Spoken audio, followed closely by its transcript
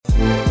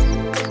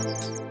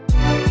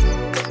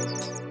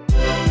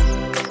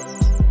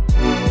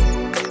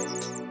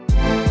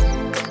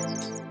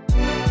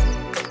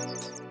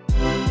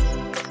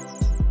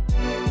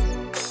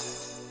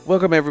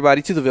Welcome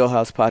everybody to the Vill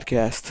House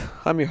Podcast.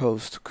 I'm your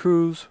host,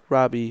 Cruz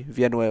Robbie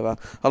Villanueva,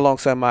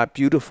 alongside my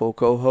beautiful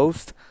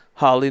co-host,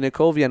 Holly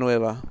Nicole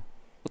Villanueva.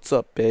 What's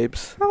up,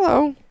 babes?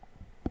 Hello.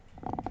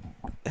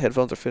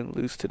 Headphones are feeling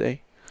loose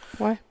today.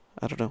 Why?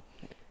 I don't know.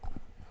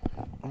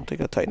 I don't think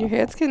I tightened Your them.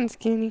 head's getting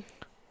skinny.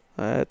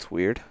 That's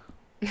weird.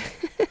 All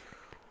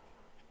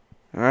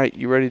right,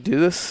 you ready to do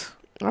this?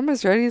 I'm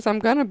as ready as I'm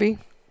gonna be.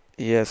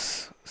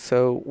 Yes.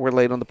 So we're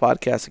late on the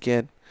podcast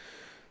again.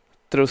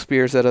 Throw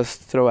spears at us.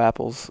 Throw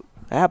apples.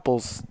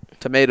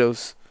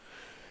 Tomatoes.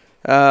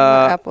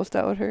 Apples,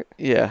 that would hurt.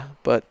 Yeah,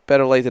 but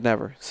better late than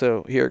never.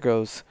 So here it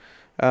goes.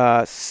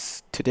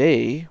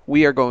 Today,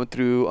 we are going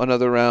through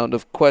another round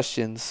of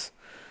questions.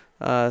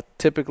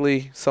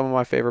 Typically, some of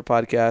my favorite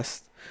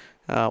podcasts.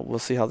 We'll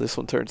see how this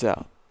one turns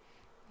out.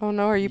 Oh,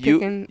 no. Are you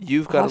picking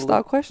you've got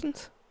hostile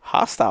questions?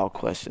 Hostile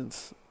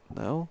questions.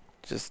 No,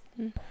 just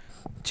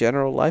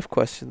general life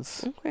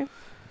questions. Okay.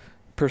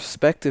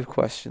 Perspective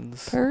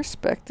questions.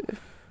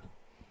 Perspective.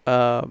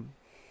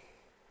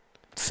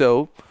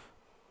 So,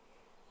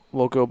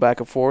 we'll go back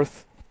and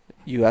forth.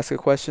 You ask a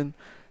question.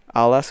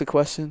 I'll ask a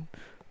question.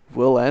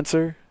 We'll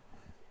answer.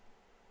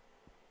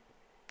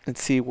 And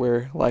see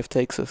where life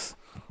takes us.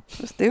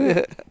 Let's do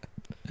it.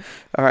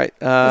 All right.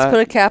 Let's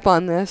put a cap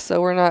on this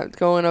so we're not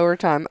going over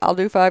time. I'll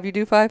do 5. You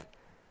do 5?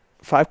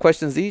 5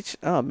 questions each?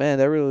 Oh, man,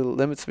 that really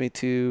limits me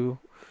to...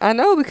 I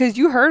know, because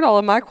you heard all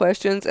of my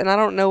questions, and I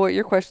don't know what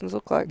your questions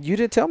look like. You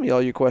didn't tell me all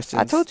your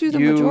questions. I told you the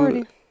majority.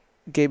 You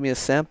gave me a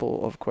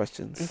sample of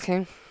questions.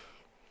 Okay.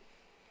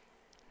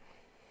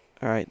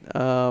 All right.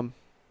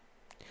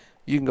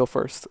 You can go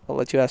first. I'll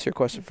let you ask your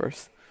question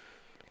first.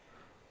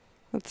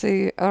 Let's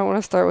see. I don't want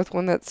to start with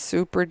one that's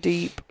super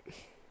deep.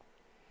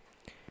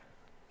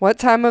 What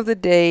time of the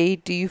day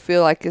do you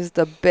feel like is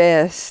the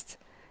best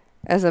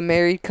as a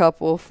married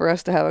couple for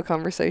us to have a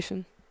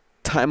conversation?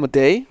 Time of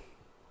day?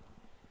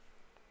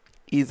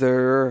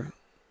 Either...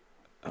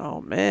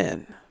 Oh,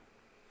 man.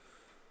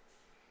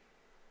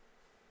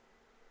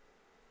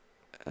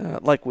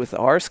 Like with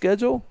our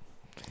schedule?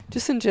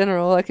 Just in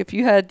general, like if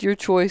you had your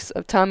choice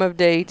of time of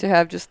day to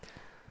have just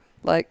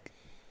like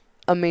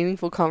a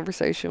meaningful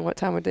conversation, what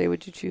time of day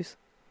would you choose?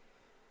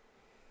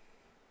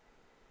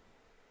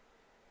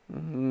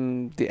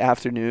 The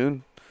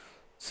afternoon.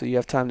 So you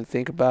have time to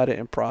think about it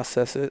and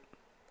process it,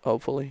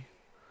 hopefully.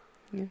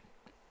 Yeah.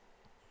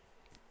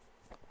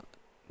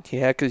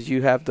 Yeah, because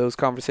you have those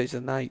conversations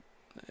at night.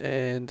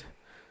 And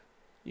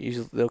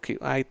usually they'll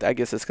keep... I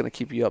guess it's going to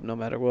keep you up no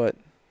matter what.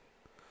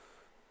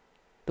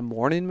 The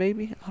morning,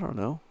 maybe? I don't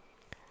know.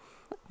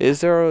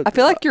 Is there a... I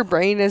feel like your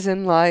brain is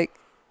in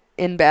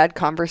bad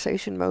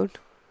conversation mode.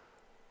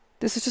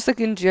 This is just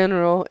like in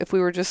general, if we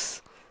were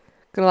just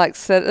going to like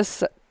set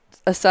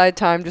aside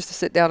time just to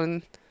sit down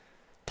and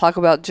talk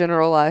about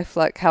general life,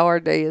 like how our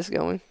day is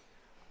going.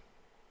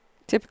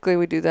 Typically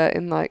we do that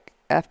in like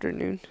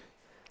afternoon.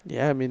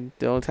 Yeah, I mean,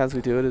 the only times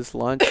we do it is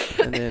lunch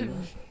and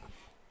then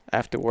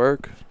after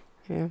work.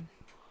 Yeah.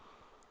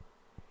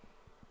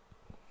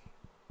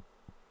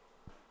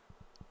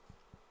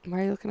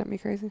 Why are you looking at me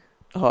crazy?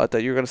 Oh, I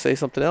thought you were going to say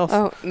something else.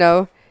 Oh,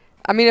 no.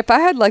 I mean, if I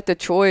had like the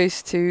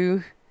choice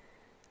to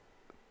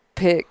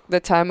pick the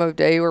time of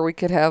day where we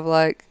could have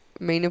like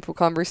meaningful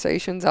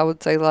conversations, I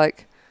would say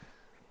like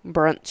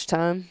brunch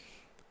time.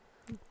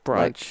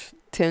 Brunch.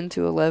 Like 10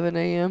 to 11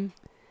 a.m.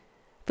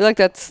 I feel like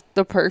that's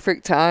the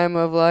perfect time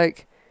of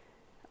like,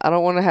 I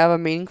don't want to have a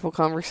meaningful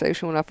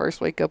conversation when I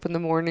first wake up in the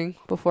morning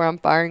before I'm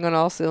firing on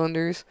all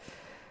cylinders.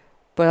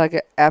 But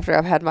like after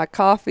I've had my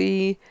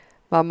coffee,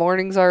 my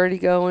morning's already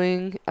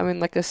going, I'm in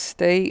like a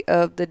state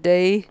of the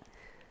day,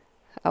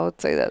 I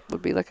would say that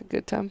would be like a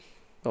good time.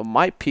 Well,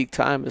 my peak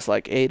time is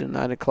like 8 or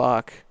 9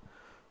 o'clock.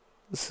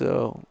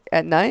 So...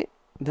 At night?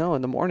 No,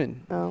 in the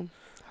morning.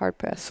 Hard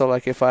pass. So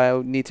like if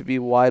I need to be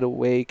wide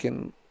awake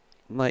and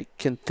like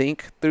can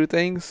think through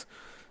things,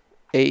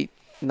 8,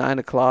 9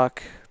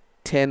 o'clock,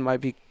 10 might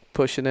be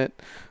pushing it.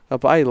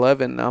 By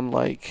 11, I'm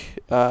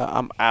like,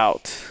 I'm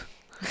out.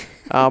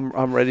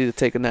 I'm ready to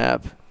take a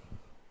nap.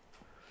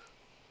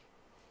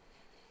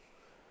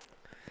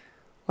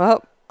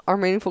 Well, our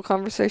meaningful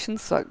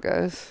conversations suck,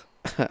 guys.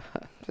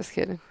 Just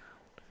kidding.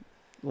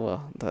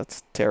 Well,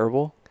 that's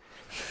terrible.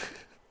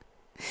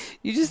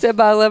 You just said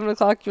by 11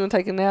 o'clock you want to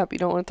take a nap. You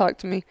don't want to talk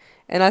to me.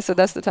 And I said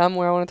that's the time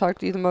where I want to talk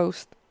to you the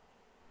most.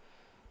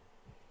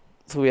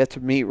 So we have to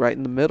meet right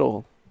in the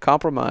middle.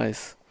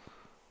 Compromise.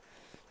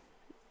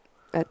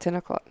 At 10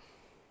 o'clock.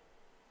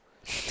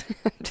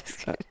 Just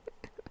kidding.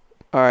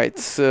 All right,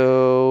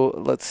 so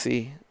let's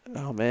see.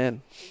 Oh,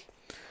 man.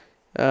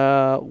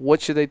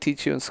 What should they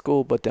teach you in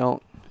school but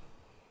don't?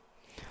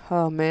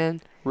 Oh,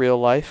 man. Real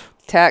life?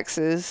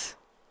 Taxes.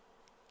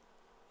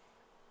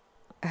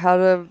 How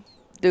to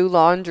do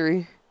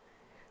laundry.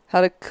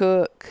 How to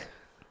cook.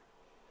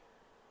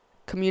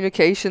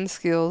 Communication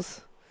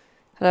skills.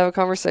 How to have a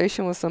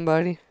conversation with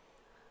somebody.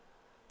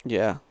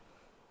 Yeah.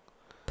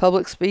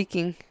 Public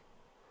speaking.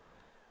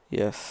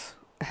 Yes.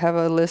 I have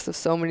a list of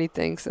so many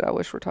things that I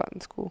wish were taught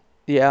in school.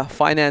 Yeah,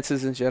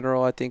 finances in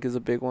general, I think, is a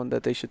big one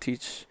that they should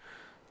teach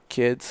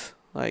kids.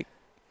 Like,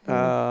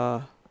 Mm.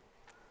 Uh,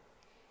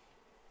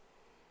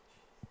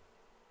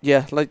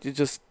 yeah, like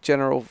just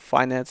general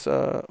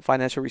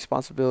financial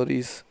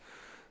responsibilities,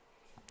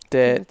 I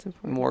think debt, that's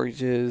important.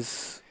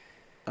 mortgages,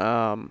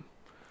 um,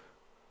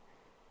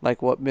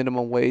 like what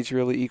minimum wage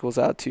really equals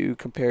out to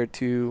compared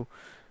to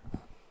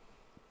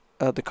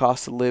the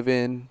cost of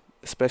living,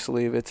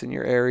 especially if it's in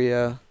your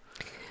area.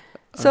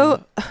 Uh,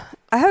 So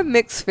I have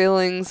mixed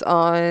feelings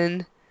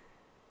on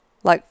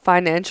like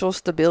financial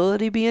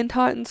stability being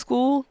taught in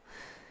school.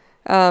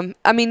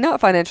 I mean, not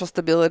financial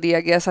stability,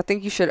 I guess. I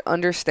think you should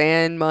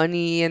understand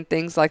money and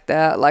things like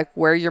that, like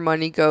where your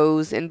money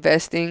goes,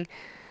 investing.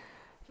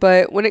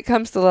 But when it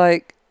comes to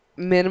like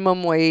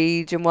minimum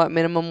wage and what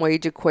minimum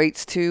wage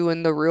equates to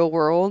in the real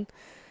world,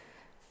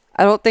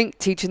 I don't think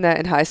teaching that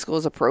in high school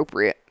is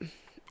appropriate.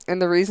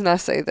 And the reason I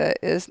say that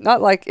is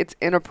not like it's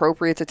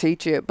inappropriate to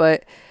teach it,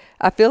 but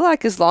I feel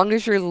like as long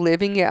as you're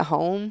living at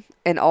home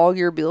and all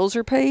your bills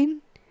are paid,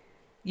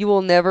 you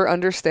will never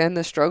understand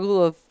the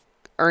struggle of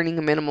earning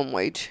a minimum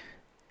wage.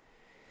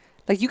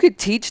 Like you could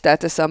teach that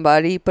to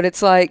somebody, but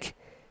it's like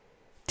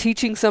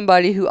teaching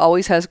somebody who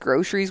always has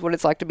groceries what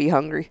it's like to be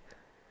hungry.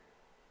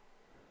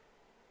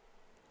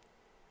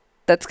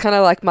 That's kind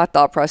of like my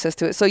thought process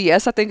to it. So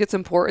yes, I think it's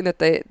important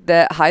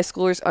that high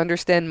schoolers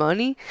understand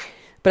money,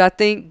 but I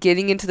think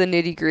getting into the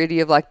nitty-gritty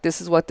of like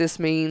this is what this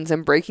means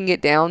and breaking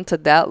it down to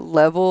that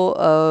level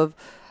of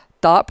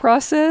thought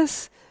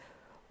process,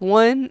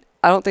 one,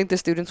 I don't think the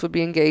students would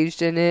be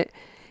engaged in it,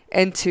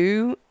 and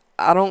two,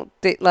 I don't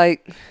think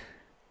like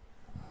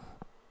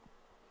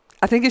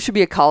I think it should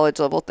be a college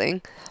level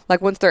thing.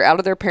 Like once they're out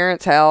of their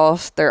parents'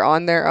 house, they're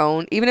on their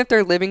own. Even if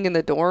they're living in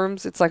the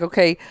dorms, it's like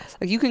okay,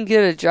 like you can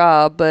get a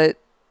job, but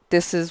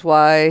this is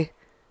why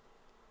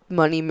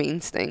money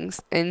means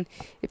things. And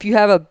if you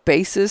have a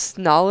basis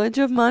knowledge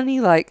of money,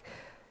 like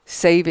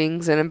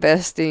savings and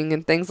investing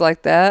and things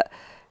like that,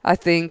 I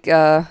think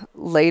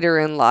later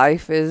in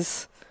life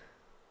is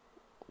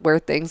where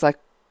things like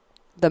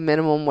the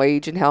minimum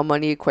wage and how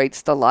money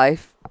equates to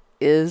life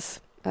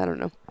is. I don't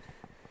know.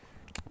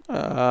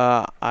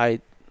 uh,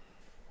 I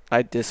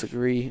I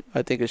disagree.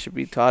 I think it should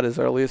be taught as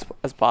early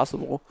as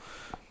possible,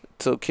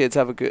 so kids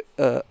have a good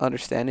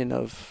understanding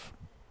of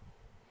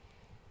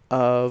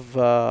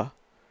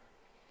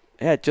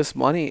yeah, just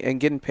money and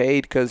getting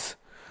paid. Because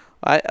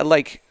I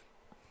like,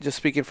 just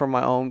speaking from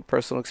my own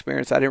personal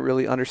experience, I didn't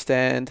really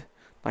understand.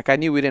 Like I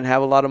knew we didn't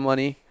have a lot of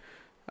money.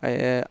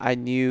 I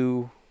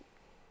knew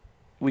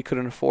we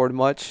couldn't afford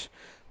much,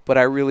 but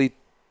I really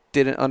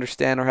didn't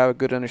understand or have a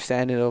good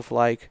understanding of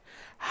like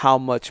how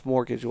much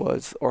mortgage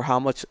was or how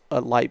much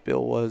a light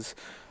bill was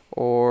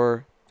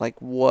or like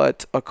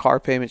what a car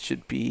payment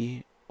should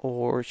be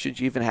or should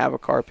you even have a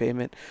car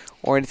payment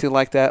or anything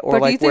like that, or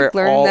But do you like where think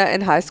learning all. that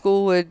in high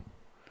school would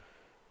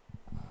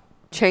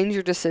change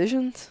your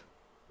decisions?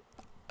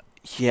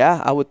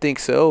 Yeah, I would think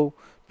so.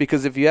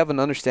 Because if you have an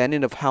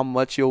understanding of how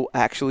much you'll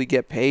actually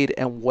get paid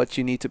and what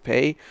you need to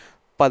pay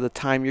by the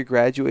time you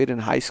graduate in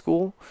high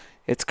school,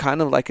 it's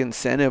kind of like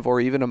incentive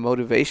or even a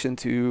motivation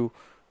to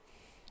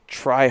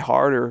try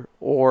harder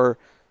or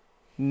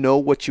know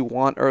what you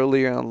want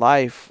earlier in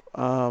life.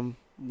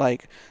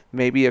 Like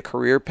maybe a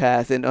career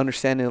path and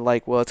understanding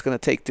like, well, it's going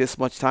to take this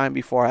much time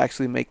before I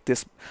actually make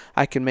this,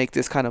 I can make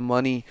this kind of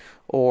money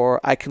or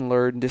I can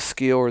learn this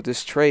skill or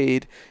this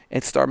trade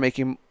and start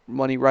making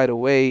money right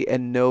away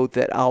and know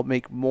that I'll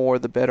make more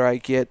the better I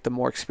get, the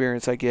more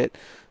experience I get,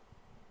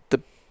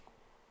 the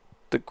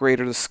the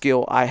greater the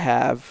skill I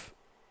have.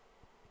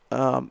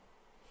 Um,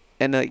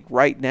 and like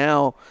right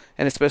now,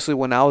 and especially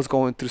when I was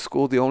going through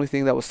school, the only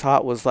thing that was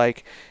taught was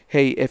like,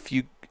 hey, if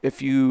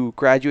you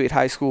graduate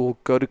high school,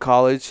 go to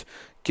college,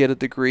 get a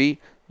degree,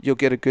 you'll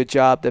get a good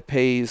job that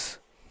pays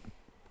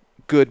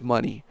good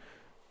money.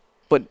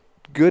 But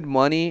good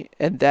money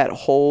and that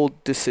whole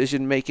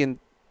decision making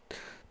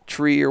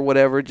tree or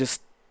whatever,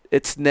 just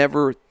it's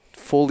never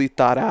fully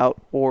thought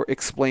out or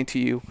explained to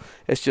you.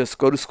 It's just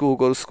go to school,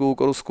 go to school,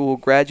 go to school,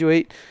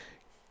 graduate,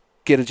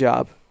 get a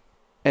job,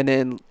 and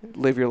then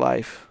live your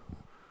life.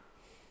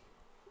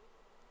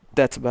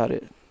 That's about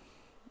it.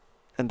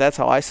 And that's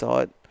how I saw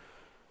it.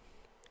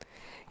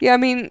 Yeah, I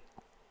mean,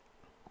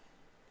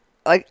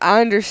 like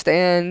I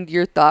understand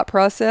your thought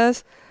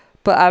process,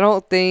 but I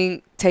don't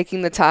think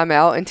taking the time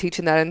out and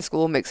teaching that in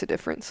school makes a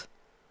difference.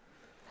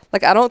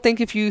 Like I don't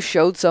think if you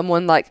showed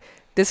someone like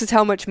this is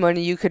how much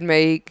money you could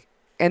make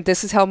and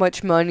this is how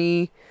much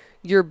money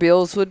your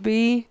bills would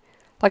be,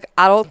 like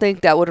I don't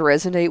think that would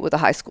resonate with a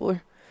high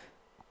schooler.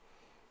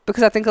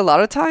 Because I think a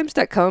lot of times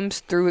that comes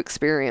through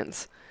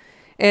experience.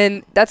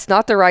 And that's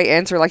not the right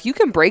answer. Like you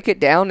can break it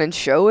down and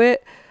show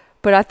it,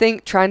 but I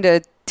think trying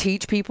to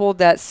teach people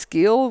that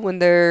skill when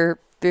they're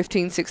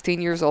 15,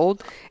 16 years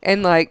old,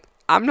 and like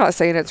I'm not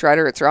saying it's right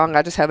or it's wrong.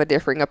 I just have a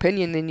differing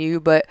opinion than you,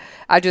 but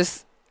I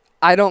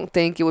don't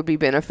think it would be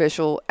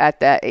beneficial at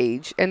that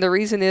age. And the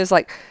reason is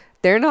like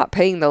they're not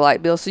paying the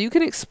light bill. So you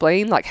can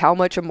explain like how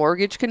much a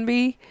mortgage can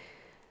be,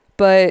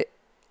 but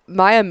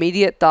my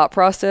immediate thought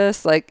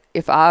process, like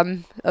if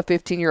I'm a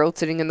 15-year-old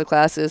sitting in the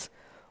class is,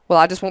 well,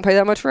 I just won't pay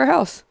that much for a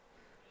house.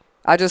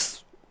 I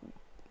just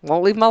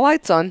won't leave my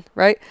lights on,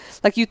 right?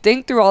 Like, you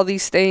think through all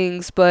these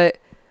things, but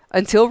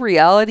until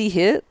reality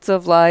hits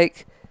of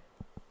like,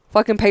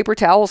 fucking paper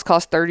towels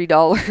cost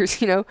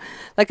 $30, you know?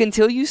 Like,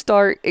 until you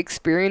start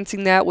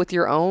experiencing that with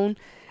your own,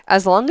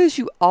 as long as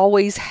you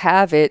always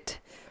have it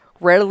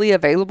readily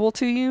available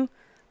to you,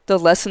 the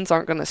lessons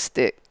aren't going to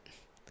stick.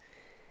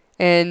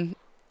 And,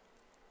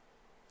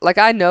 like,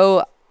 I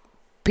know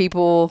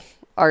people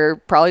are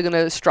probably going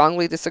to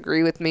strongly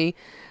disagree with me,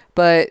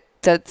 but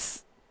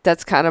that's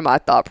kind of my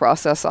thought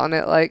process on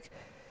it. Like,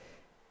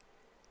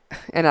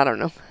 and I don't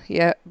know.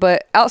 Yeah.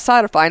 But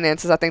outside of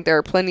finances, I think there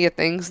are plenty of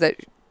things that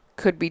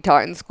could be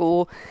taught in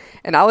school.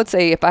 And I would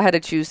say if I had to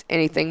choose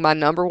anything, my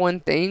number one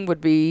thing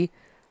would be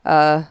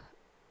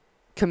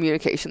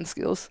communication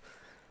skills.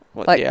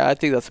 Well, like, yeah, I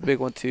think that's a big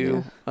one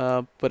too.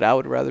 Yeah. But I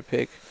would rather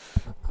pick,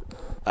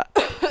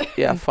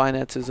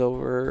 finances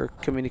over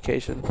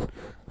communication.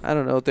 I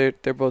don't know.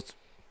 They're both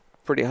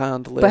pretty high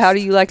on the list. But how do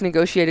you like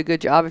negotiate a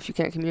good job if you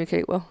can't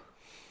communicate well?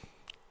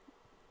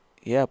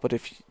 Yeah, but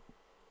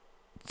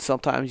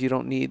sometimes you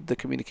don't need the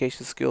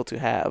communication skill to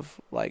have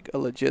like a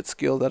legit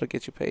skill that'll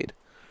get you paid.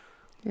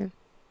 Yeah.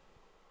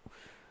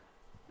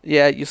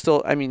 Yeah, you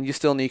still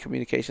need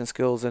communication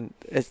skills, and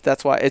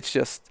that's why it's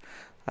just,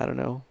 I don't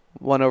know,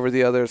 one over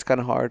the other is kind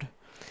of hard.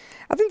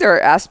 I think there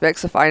are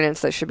aspects of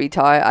finance that should be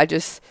taught.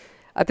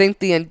 I think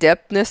the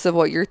in-depthness of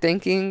what you're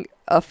thinking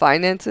of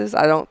finances,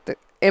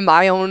 in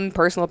my own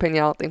personal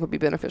opinion, I don't think would be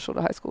beneficial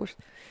to high schoolers.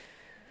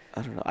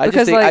 I don't know. I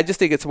just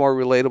think it's more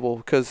relatable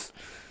because,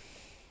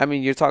 I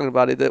mean, you're talking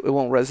about it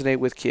won't resonate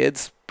with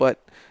kids, but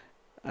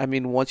I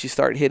mean, once you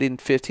start hitting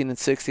 15 and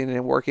 16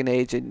 and working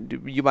age,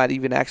 and you might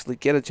even actually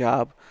get a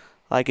job,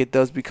 like it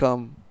does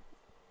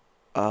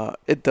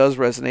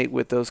resonate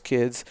with those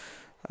kids,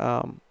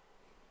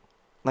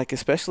 like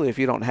especially if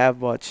you don't have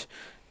much,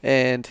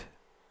 and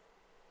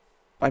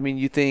I mean,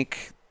 you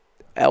think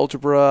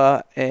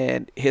algebra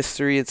and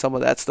history and some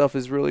of that stuff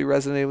is really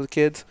resonating with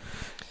kids.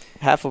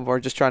 Half of them are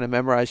just trying to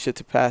memorize shit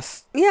to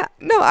pass. Yeah,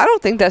 no, I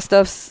don't think that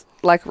stuff's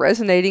like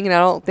resonating, and I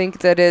don't think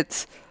that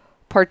it's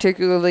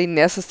particularly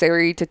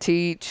necessary to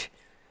teach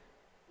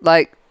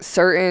like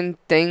certain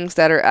things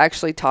that are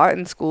actually taught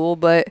in school.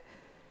 But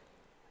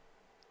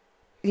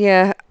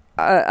yeah,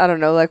 I don't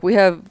know, like we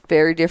have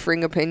very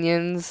differing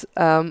opinions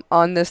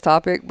on this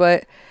topic,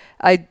 but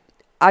I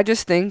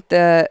just think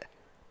that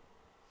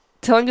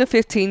telling a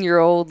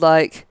 15-year-old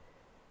like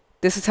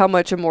this is how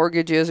much a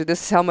mortgage is, or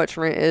this is how much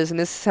rent is, and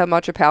this is how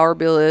much a power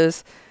bill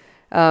is,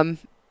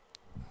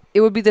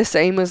 it would be the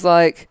same as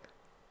like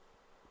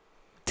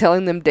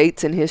telling them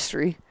dates in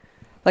history.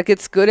 Like,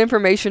 it's good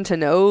information to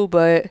know,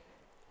 but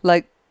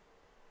like,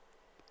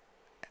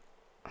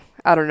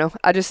 I don't know.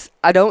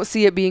 I don't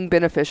see it being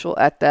beneficial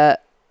at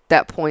that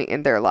point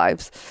in their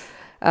lives.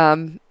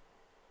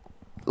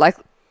 Like,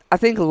 I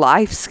think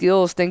life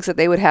skills, things that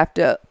they would have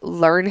to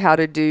learn how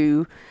to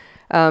do,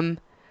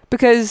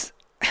 because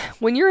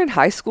when you're in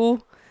high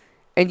school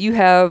and you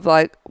have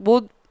like,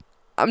 well,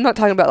 I'm not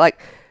talking about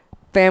like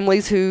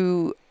families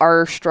who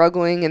are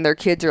struggling and their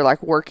kids are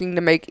like working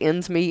to make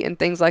ends meet and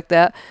things like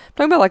that. I'm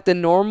talking about like the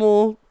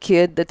normal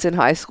kid that's in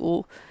high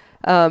school.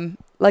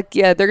 Like,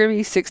 yeah, they're going to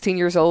be 16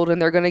 years old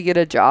and they're going to get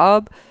a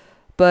job,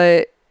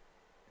 but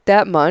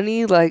that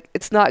money, like,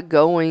 it's not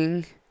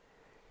going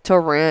to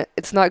rent.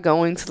 It's not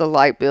going to the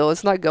light bill.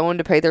 It's not going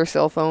to pay their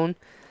cell phone.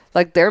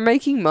 Like, they're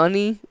making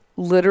money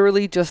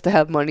literally just to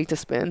have money to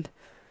spend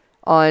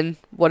on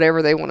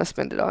whatever they want to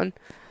spend it on.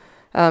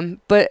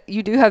 But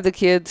you do have the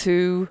kids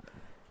who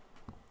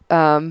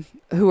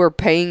are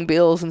paying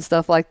bills and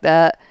stuff like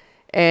that.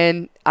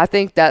 And I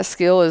think that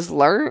skill is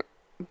learned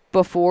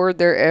before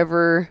they're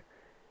ever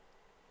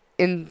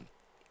in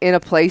a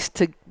place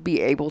to be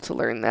able to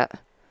learn that.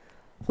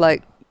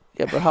 Like,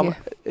 yeah, but how,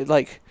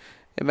 like,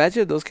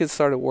 imagine if those kids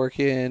started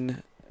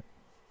working,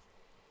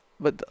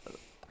 but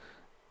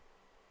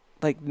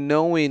like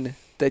knowing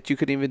that you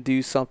could even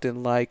do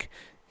something like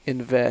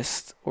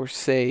invest or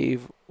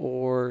save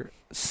or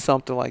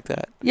something like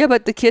that. Yeah,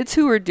 but the kids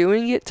who are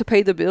doing it to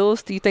pay the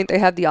bills, do you think they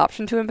have the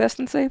option to invest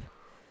and save?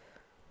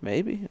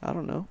 Maybe. I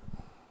don't know.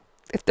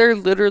 If they're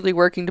literally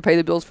working to pay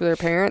the bills for their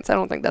parents, I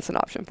don't think that's an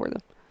option for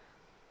them.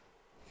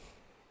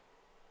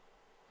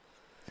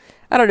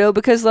 I don't know,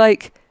 because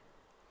like,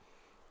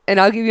 and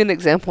I'll give you an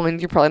example, and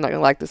you're probably not going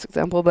to like this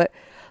example, but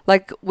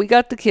like, we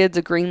got the kids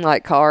a green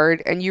light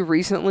card, and you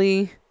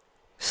recently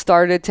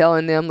started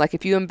telling them, like,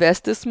 if you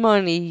invest this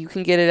money, you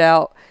can get it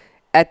out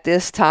at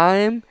this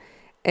time,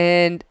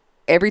 and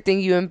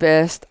everything you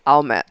invest,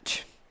 I'll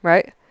match,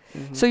 right?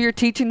 Mm-hmm. So you're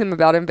teaching them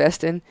about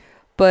investing.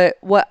 But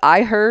what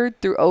I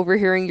heard through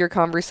overhearing your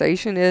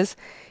conversation is,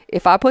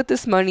 if I put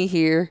this money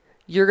here,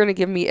 you're going to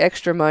give me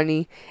extra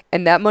money,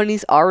 and that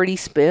money's already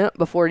spent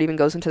before it even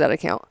goes into that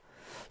account.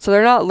 So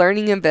they're not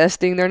learning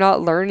investing. They're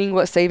not learning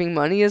what saving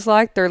money is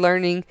like. They're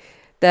learning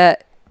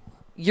that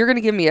you're going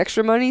to give me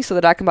extra money so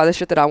that I can buy the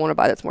shit that I want to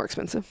buy that's more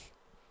expensive.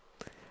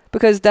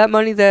 Because that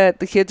money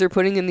that the kids are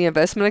putting in the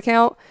investment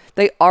account,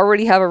 they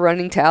already have a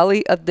running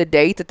tally of the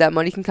date that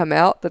money can come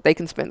out that they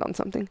can spend on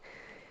something.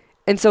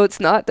 And so it's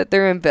not that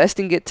they're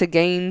investing it to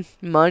gain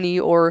money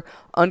or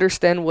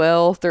understand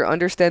wealth or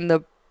understand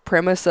the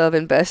premise of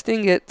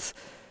investing. It's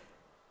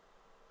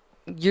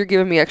you're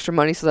giving me extra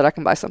money so that I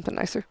can buy something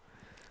nicer.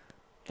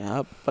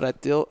 Yeah, but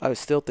I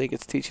still think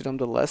it's teaching them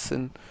the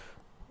lesson.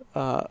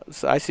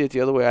 So I see it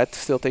the other way. I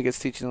still think it's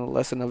teaching them the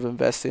lesson of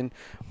investing,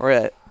 or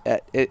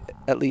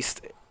at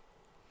least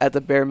at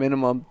the bare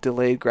minimum,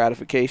 delayed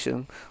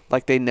gratification.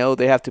 Like they know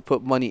they have to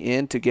put money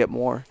in to get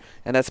more,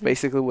 and that's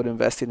basically what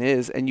investing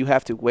is. And you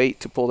have to wait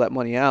to pull that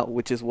money out,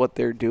 which is what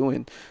they're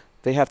doing.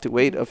 They have to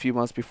wait a few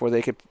months before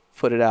they can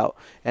put it out,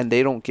 and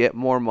they don't get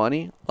more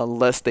money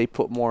unless they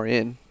put more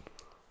in.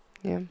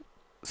 Yeah.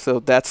 So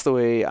that's the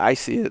way I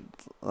see it.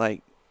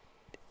 Like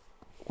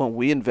when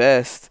we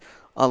invest,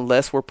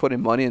 unless we're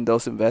putting money in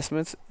those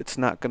investments, it's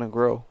not gonna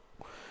grow.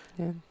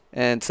 Yeah.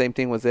 And same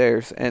thing with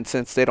theirs. And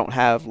since they don't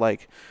have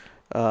like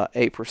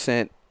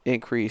 8%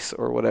 increase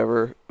or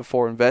whatever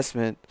for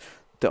investment,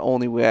 the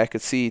only way I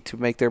could see to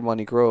make their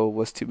money grow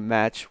was to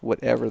match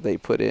whatever they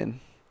put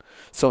in.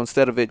 So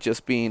instead of it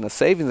just being a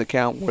savings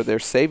account where they're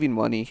saving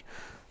money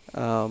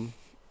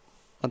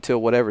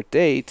until whatever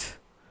date,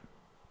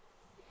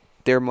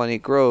 their money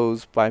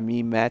grows by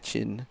me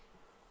matching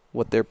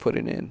what they're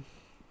putting in.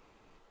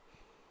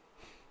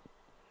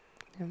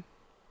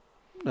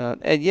 Yeah.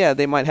 And yeah,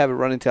 they might have a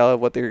running tally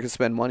of what they're going to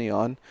spend money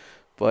on,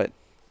 but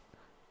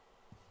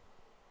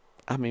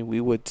I mean,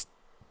 we would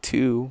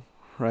too,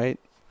 right?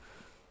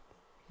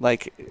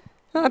 Like,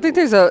 I think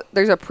there's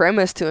a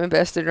premise to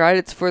investing, right?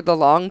 It's for the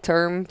long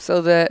term,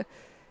 so that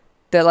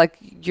like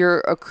you're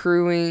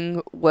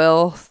accruing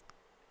wealth,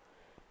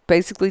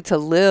 basically to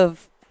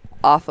live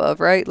off of,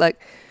 right?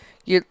 Like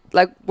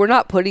we're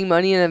not putting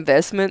money in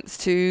investments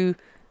to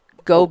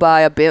go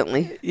buy a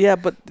Bentley. Yeah,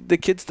 but the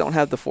kids don't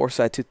have the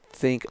foresight to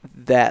think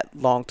that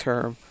long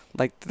term.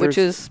 Like, which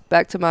is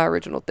back to my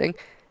original thing.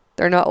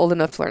 They're not old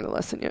enough to learn the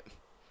lesson yet.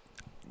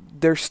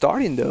 They're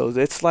starting those.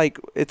 It's like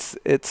it's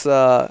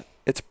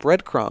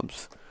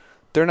breadcrumbs.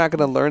 They're not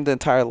going to learn the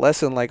entire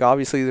lesson. Like,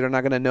 obviously, they're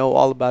not going to know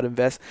all about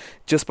invest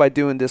just by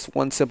doing this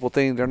one simple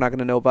thing. They're not going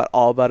to know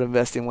all about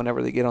investing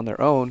whenever they get on their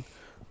own.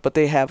 But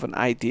they have an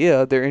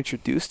idea. They're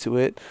introduced to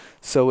it,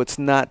 so it's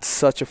not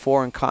such a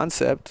foreign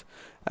concept.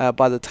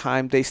 By the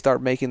time they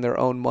start making their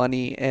own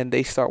money and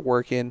they start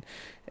working,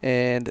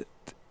 and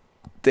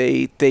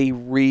they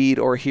read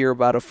or hear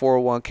about a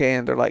 401k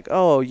and they're like,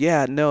 oh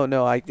yeah,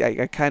 no, I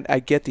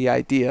get the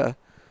idea.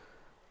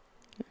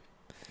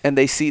 And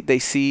they can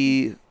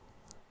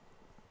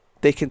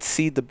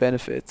see the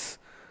benefits,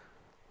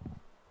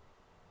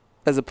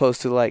 as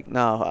opposed to like,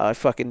 no,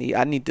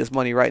 I need this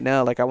money right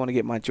now. Like, I want to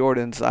get my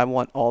Jordans. I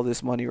want all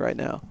this money right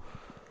now.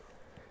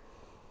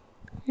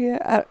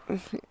 Yeah,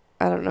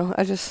 I don't know.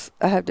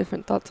 I have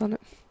different thoughts on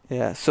it.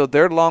 Yeah. So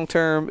their long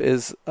term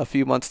is a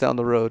few months down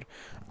the road.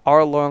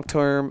 Our long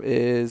term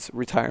is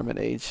retirement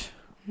age.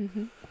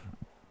 Mm-hmm.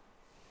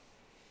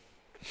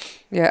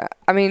 Yeah,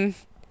 I mean,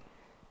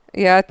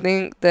 yeah, I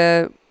think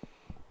that.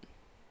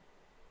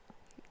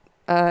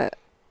 I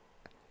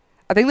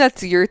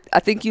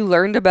think you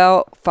learned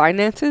about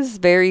finances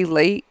very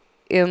late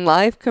in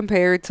life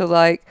compared to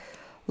like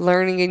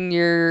learning in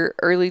your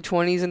early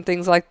 20s and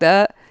things like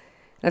that.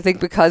 And I think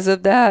because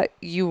of that,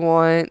 you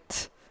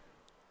want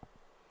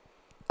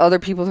other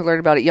people to learn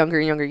about it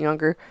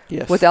younger.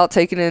 Yes. Without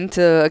taking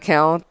into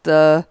account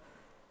the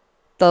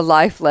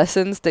life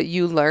lessons that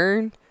you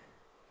learn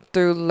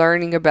through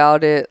learning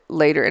about it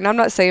later. And I'm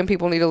not saying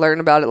people need to learn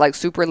about it like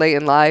super late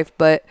in life,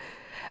 but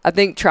I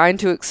think trying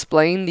to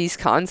explain these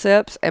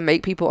concepts and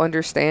make people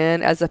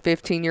understand as a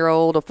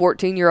 15-year-old, a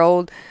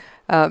 14-year-old,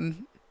 I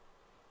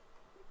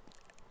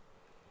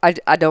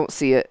don't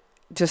see it.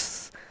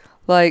 Just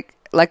like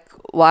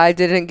why I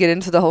didn't get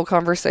into the whole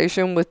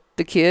conversation with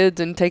the kids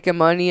and taking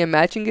money and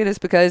matching it is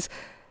because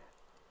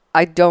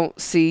I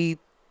don't see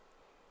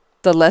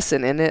the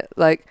lesson in it.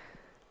 Like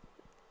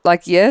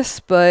yes,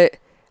 but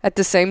at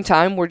the same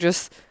time, we're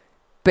just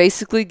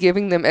basically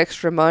giving them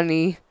extra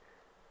money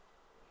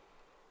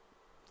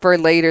for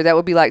later. That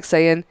would be like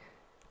saying,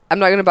 I'm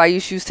not going to buy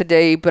you shoes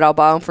today, but I'll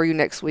buy them for you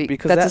next week.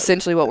 Because that's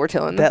essentially what we're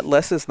telling them. That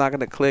lesson's not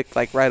going to click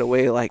like right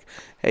away. Like,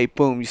 hey,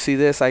 boom, you see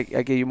this? I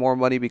gave you more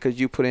money because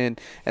you put in.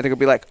 And they're going to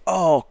be like,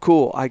 oh,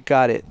 cool, I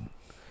got it.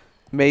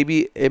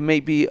 Maybe it may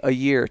be a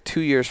year,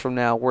 2 years from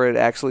now where it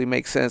actually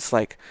makes sense.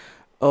 Like,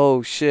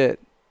 oh, shit.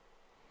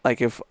 Like,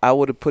 if I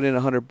would have put in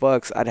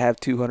 $100, I'd have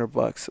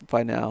 $200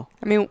 by now.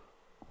 I mean,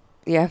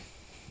 yeah.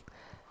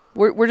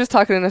 We're just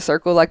talking in a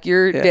circle. Like,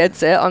 you're dead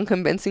set on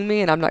convincing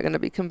me, and I'm not going to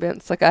be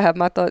convinced. Like, I have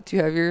my thoughts,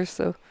 you have yours,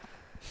 so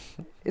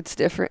it's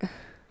different.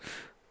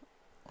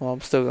 Well,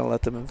 I'm still going to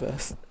let them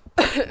invest.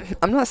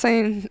 I'm not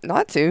saying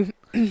not to.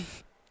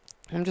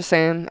 I'm just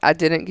saying I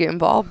didn't get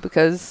involved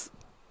because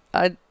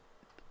I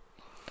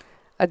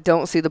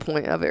don't see the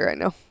point of it right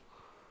now.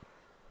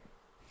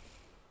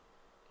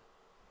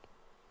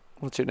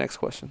 What's your next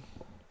question?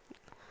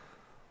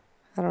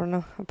 I don't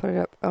know. I'll put it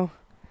up. Oh.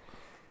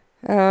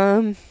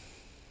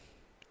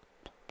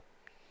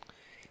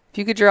 If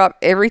you could drop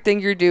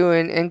everything you're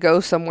doing and go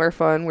somewhere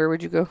fun, where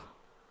would you go?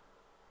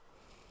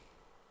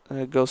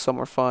 Go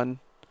somewhere fun.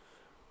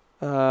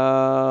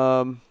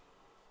 Probably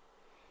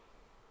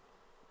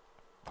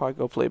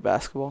go play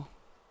basketball.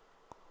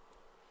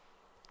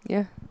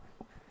 Yeah.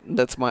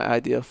 That's my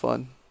idea of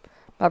fun.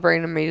 My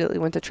brain immediately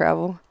went to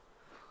travel,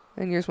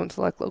 and yours went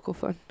to like local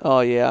fun.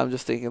 Oh yeah, I'm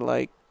just thinking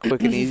like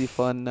quick and easy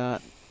fun,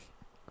 not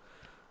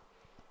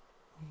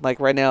like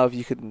right now. If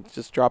you could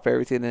just drop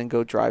everything and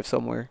go drive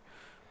somewhere,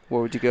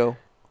 where would you go?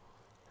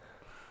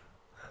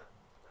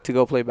 To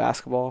go play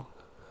basketball?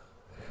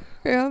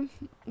 Yeah,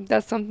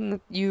 that's something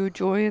that you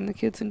enjoy and the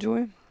kids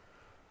enjoy.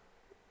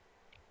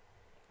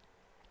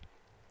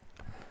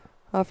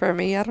 For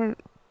me, I don't.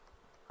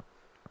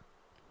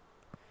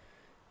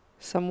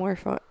 Somewhere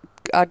fun.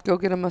 I'd go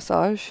get a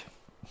massage.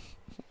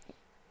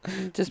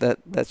 Just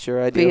that's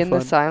your idea be of in fun?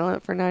 the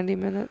silent for 90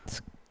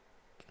 minutes.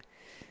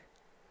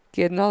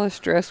 Getting all the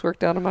stress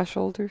worked out of my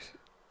shoulders.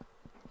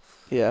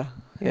 Yeah.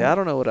 I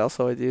don't know what else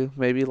I would do.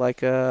 Maybe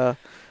like if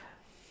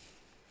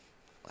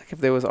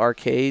there was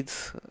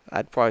arcades,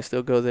 I'd probably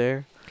still go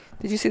there.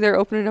 Did you see they're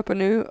opening up a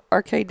new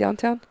arcade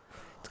downtown?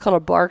 It's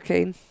called a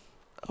barcade.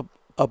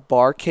 A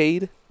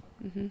barcade?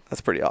 Mm-hmm.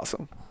 That's pretty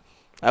awesome.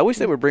 I wish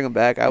they would bring them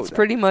back. It's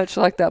pretty much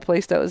like that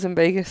place that was in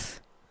Vegas.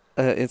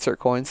 Insert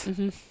coins.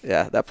 Mm-hmm.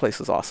 Yeah, that place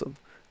was awesome.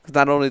 'Cause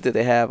not only did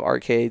they have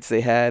arcades,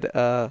 they had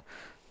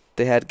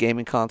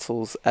gaming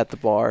consoles at the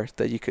bar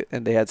that you could,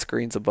 and they had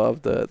screens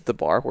above the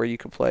bar where you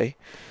could play.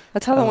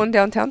 That's how the one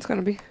downtown's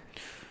gonna be.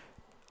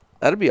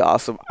 That'd be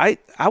awesome. I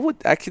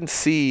can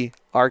see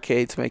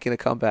arcades making a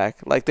comeback.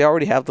 Like they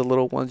already have the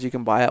little ones you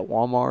can buy at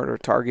Walmart or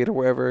Target or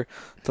wherever,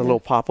 the little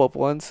pop-up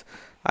ones.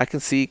 I can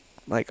see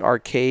like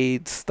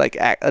arcades, like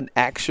an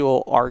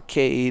actual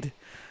arcade,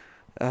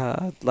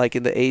 like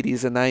in the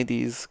 80s and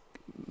 90s,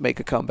 make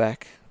a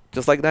comeback.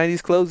 Just like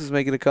 90s clothes is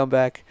making a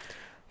comeback.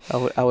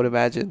 I would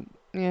imagine.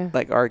 Yeah.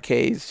 Like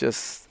arcades,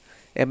 just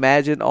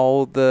imagine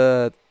all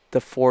the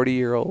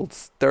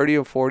 40-year-olds, 30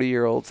 or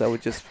 40-year-olds that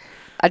would just.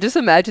 I just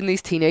imagine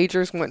these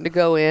teenagers wanting to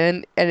go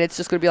in, and it's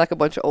just gonna be like a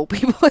bunch of old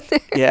people in there.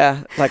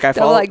 Yeah, like I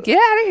They're follow. like, get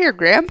out of here,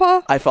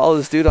 Grandpa. I follow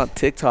this dude on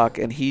TikTok,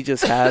 and he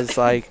just has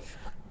like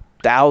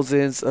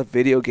thousands of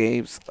video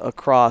games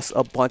across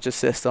a bunch of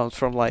systems,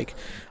 from like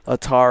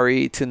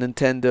Atari to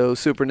Nintendo,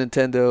 Super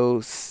Nintendo,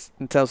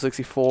 Nintendo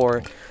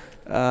 64.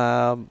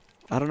 I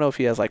don't know if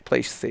he has like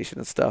PlayStation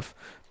and stuff,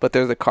 but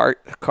there's a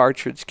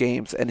cartridge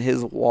games, and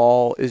his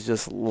wall is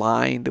just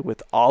lined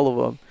with all of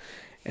them.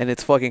 And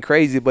it's fucking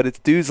crazy, but it's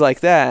dudes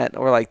like that,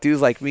 or like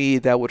dudes like me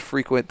that would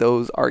frequent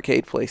those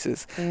arcade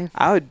places. Yeah.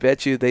 I would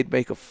bet you they'd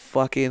make a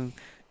fucking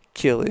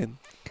killing.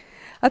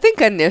 I think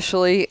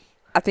initially,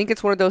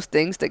 it's one of those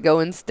things that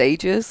go in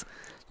stages.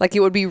 Like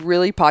it would be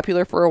really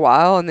popular for a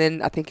while, and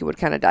then I think it would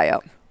kind of die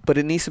out. But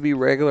it needs to be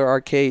regular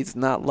arcades,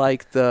 not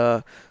like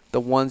the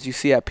ones you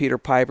see at Peter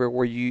Piper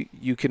where you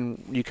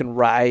can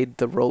ride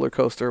the roller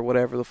coaster or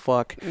whatever the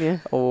fuck. Yeah.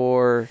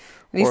 Or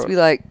it needs to be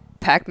like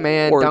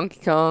Pac-Man, Donkey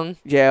Kong.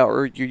 Yeah,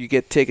 or you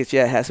get tickets.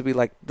 Yeah, it has to be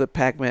like the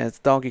Pac-Mans,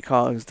 Donkey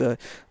Kongs,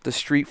 the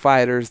Street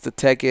Fighters, the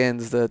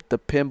Tekkens, the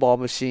pinball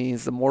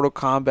machines, the Mortal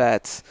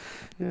Kombats,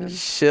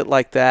 shit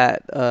like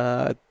that.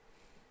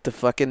 The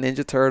fucking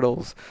Ninja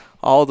Turtles,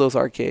 all those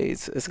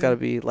arcades. It's got to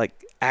be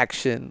like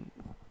action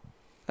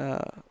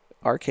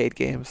arcade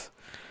games.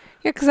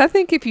 Yeah, because I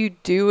think if you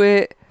do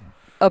it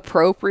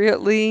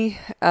appropriately,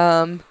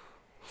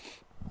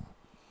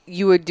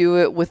 you would do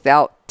it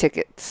without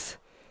tickets.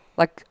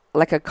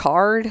 Like a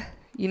card,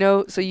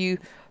 so you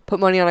put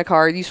money on a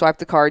card, you swipe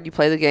the card, you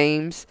play the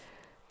games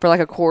for like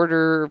a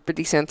quarter or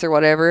 50 cents or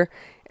whatever,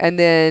 and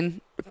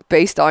then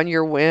based on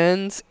your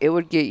wins, it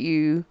would get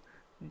you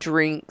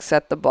drinks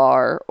at the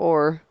bar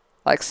or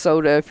like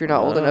soda if you're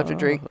not old enough to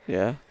drink.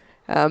 Yeah.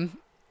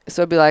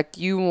 So it'd be like,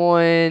 you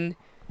won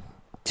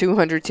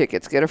 200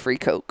 tickets, get a free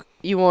Coke.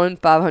 You won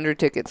 500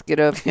 tickets, get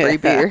a free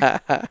beer.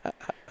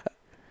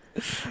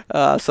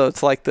 So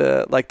it's like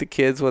the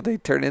kids when they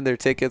turn in their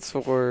tickets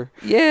for.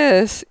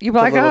 Yes, you'd be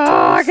like,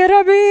 toys. Get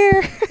a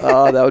beer.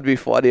 Oh, that would be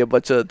funny. A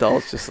bunch of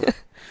adults just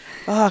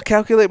like,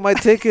 calculate my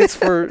tickets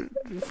for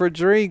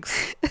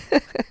drinks.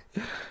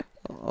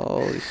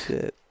 Holy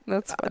shit.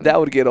 That's funny. That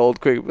would get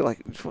old quick. Be like,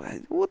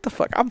 what the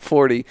fuck? I'm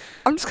 40.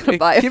 I'm just gonna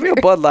buy it. Give me a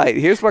Bud Light.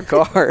 Here's my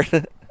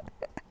card.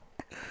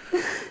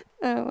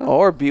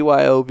 Or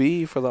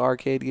BYOB for the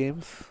arcade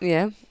games.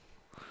 Yeah.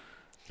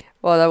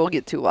 Well, that will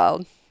get too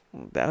wild.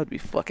 That would be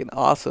fucking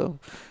awesome.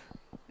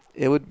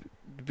 It would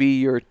be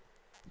your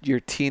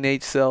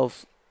teenage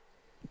self's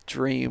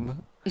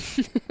dream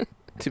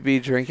to be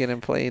drinking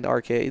and playing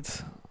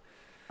arcades.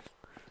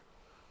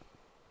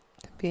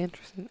 That'd be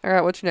interesting. All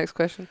right, what's your next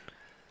question?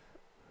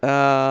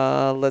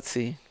 Let's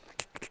see.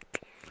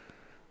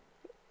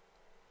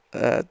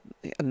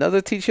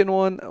 Another teaching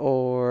one,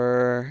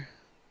 or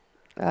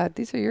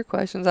these are your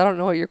questions. I don't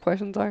know what your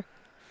questions are.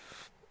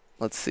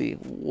 let's see.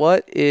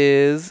 What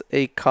is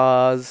a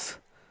cause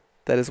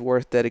that is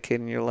worth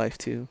dedicating your life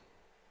to?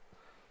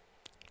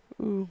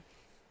 Ooh,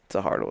 it's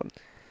a hard one.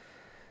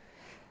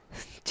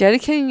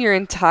 Dedicating your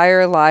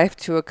entire life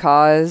to a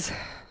cause.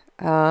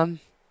 I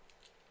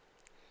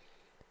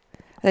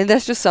I think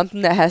that's just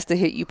something that has to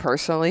hit you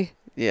personally.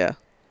 Yeah.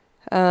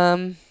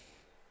 And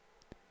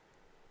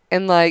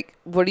like,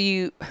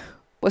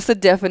 what's the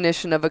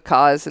definition of a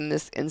cause in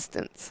this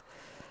instance?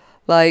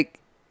 Like,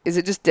 is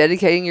it just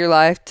dedicating your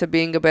life to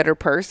being a better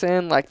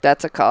person? Like,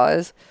 that's a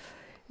cause.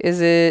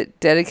 Is it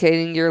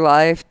dedicating your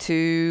life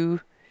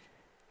to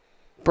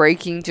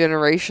breaking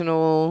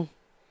generational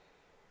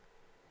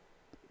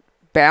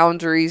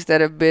boundaries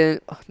that have been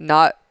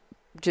not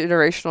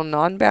generational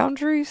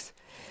non-boundaries?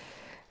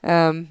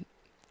 I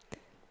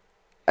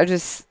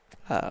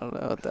don't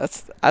know.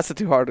 That's a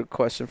too hard a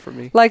question for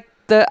me. Like,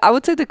 I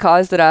would say the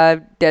cause that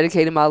I've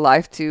dedicated my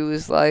life to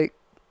is like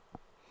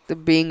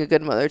being a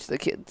good mother to the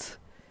kids.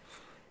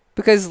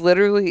 Because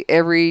literally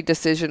every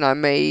decision I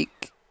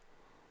make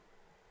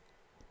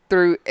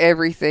through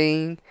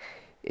everything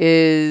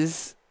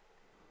is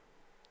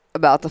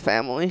about the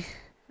family,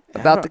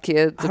 about the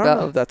kids. I don't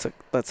know if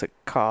that's a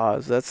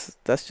cause. That's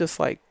just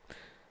like,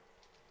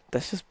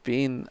 that's just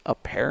being a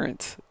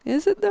parent.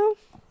 Is it though?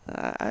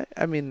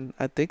 I mean,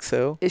 I think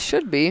so. It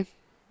should be.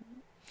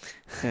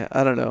 Yeah,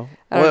 I don't know.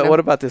 Know. What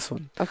about this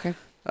one? Okay.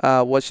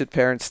 What should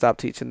parents stop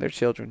teaching their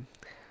children?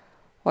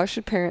 Why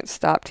should parents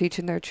stop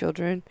teaching their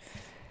children?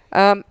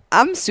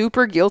 I'm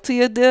super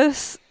guilty of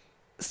this,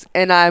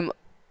 and I'm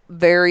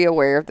very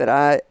aware that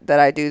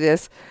I do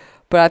this,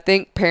 but I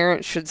think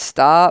parents should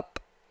stop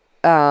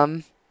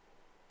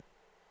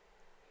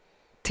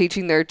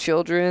teaching their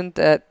children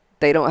that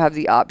they don't have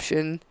the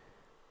option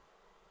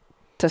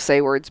to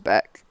say words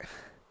back.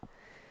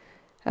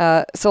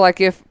 So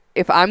like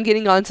if I'm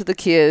getting onto the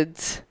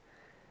kids,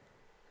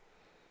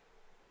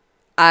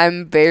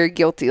 I'm very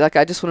guilty. Like,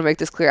 I just want to make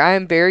this clear. I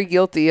am very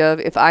guilty of,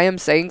 if I am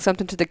saying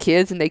something to the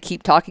kids and they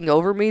keep talking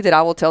over me, that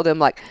I will tell them,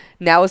 like,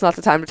 now is not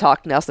the time to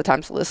talk. Now's the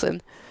time to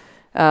listen.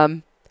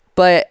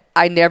 But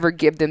I never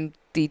give them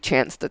the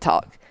chance to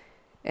talk.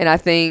 And I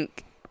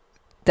think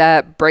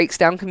that breaks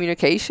down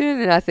communication.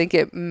 And I think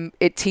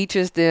it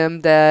teaches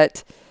them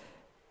that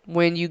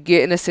when you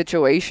get in a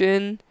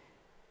situation,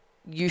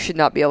 you should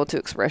not be able to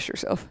express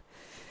yourself.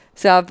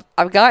 So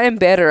I've gotten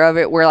better of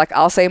it where, like,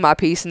 I'll say my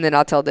piece and then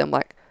I'll tell them,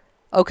 like,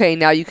 okay,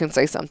 now you can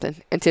say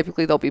something. And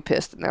typically they'll be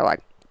pissed and they're like,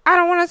 I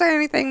don't want to say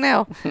anything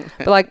now.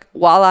 But like,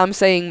 while I'm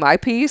saying my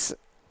piece,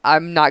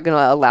 I'm not going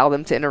to allow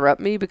them to interrupt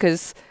me,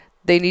 because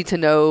they need to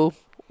know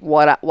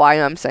why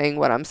I'm saying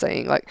what I'm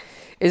saying. Like,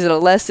 is it a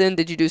lesson?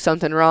 Did you do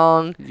something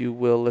wrong? You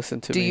will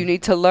listen to me. Do you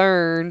need to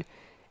learn?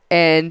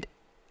 And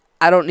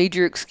I don't need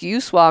your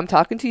excuse while I'm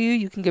talking to you.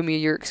 You can give me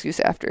your excuse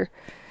after.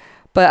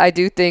 But I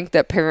do think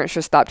that parents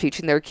should stop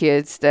teaching their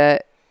kids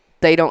that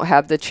they don't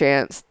have the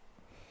chance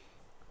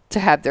to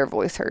have their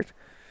voice heard.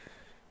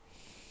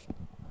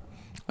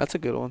 That's a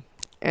good one.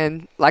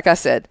 And like I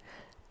said,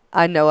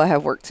 I know I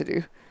have work to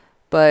do,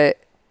 but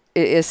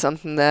it is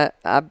something that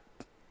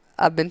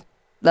I've been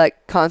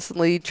like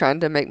constantly trying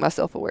to make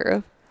myself aware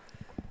of.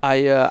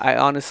 I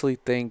honestly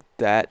think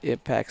that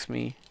impacts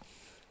me,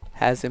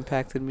 has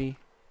impacted me,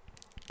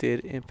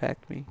 did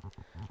impact me.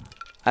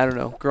 I don't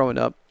know, growing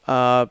up,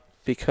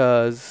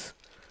 because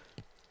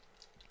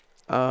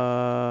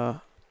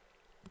my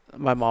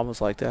mom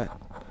was like that.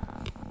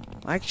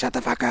 Like, shut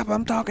the fuck up,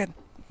 I'm talking.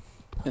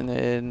 And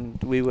then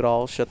we would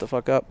all shut the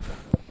fuck up.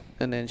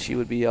 And then she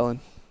would be yelling,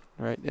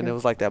 right? And it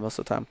was like that most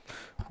of the time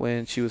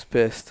when she was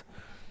pissed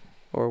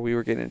or we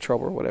were getting in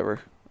trouble or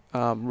whatever.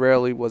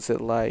 Rarely was it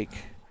like,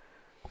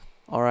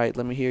 all right,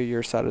 let me hear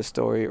your side of the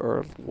story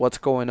or what's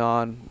going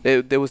on.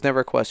 There was never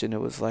a question.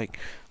 It was like,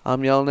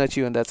 I'm yelling at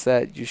you and that's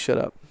that. You shut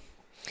up.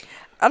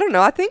 I don't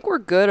know. I think we're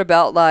good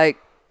about, like,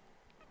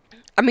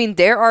 I mean,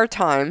 there are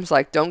times,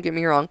 like, don't get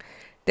me wrong,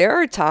 there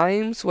are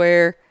times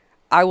where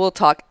I will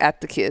talk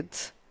at the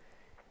kids.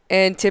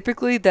 And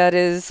typically that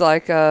is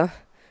like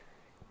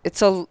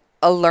it's a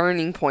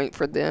learning point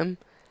for them.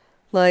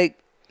 Like,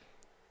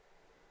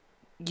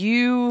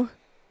 you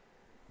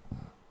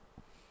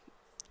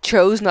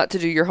chose not to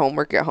do your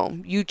homework at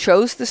home. You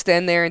chose to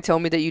stand there and tell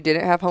me that you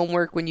didn't have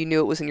homework when you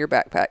knew it was in your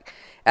backpack.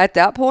 At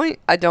that point,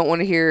 I don't want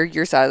to hear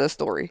your side of the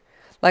story.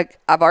 Like,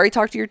 I've already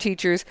talked to your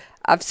teachers.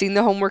 I've seen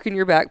the homework in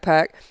your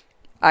backpack.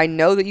 I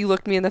know that you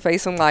looked me in the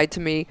face and lied to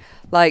me.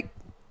 Like,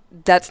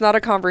 that's not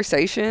a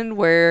conversation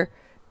where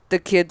the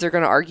kids are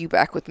going to argue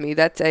back with me.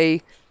 That's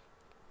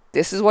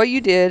this is what you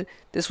did.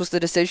 This was the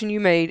decision you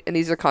made, and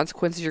these are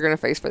consequences you're going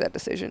to face for that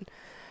decision.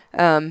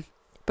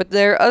 But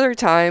there are other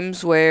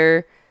times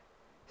where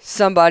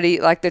somebody,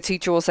 like the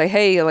teacher will say,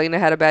 hey, Elena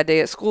had a bad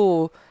day at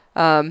school,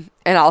 and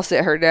I'll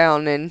sit her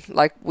down, and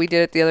like we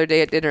did it the other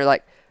day at dinner,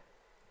 like,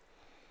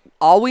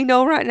 all we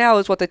know right now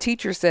is what the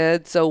teacher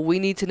said, so we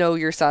need to know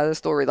your side of the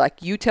story.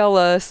 Like, you tell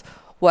us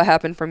what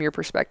happened from your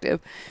perspective.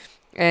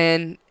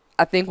 And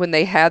I think when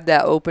they have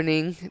that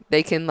opening,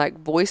 they can, like,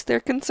 voice their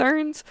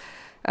concerns.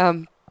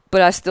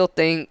 But I still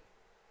think,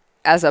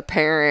 as a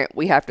parent,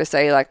 we have to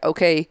say, like,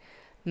 okay,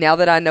 now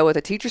that I know what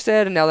the teacher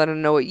said and now that I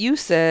know what you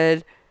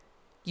said,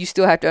 you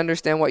still have to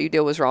understand what you did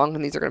was wrong,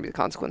 and these are going to be the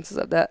consequences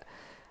of that.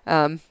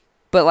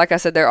 But like I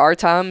said, there are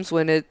times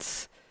when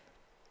it's,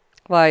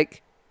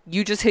 like,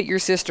 you just hit your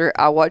sister.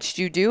 I watched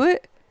you do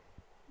it.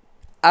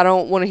 I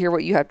don't want to hear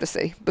what you have to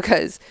say,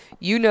 because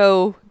you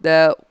know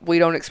that we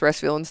don't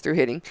express feelings through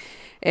hitting.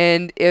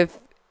 And if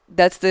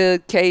that's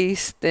the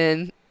case,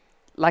 then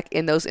like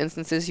in those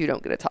instances, you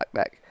don't get a talk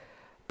back.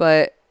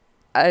 But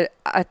I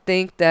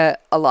think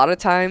that a lot of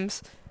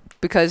times,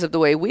 because of the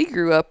way we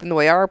grew up and the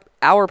way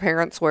our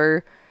parents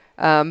were,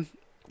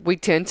 we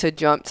tend to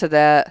jump to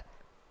that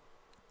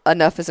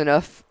enough is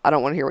enough. I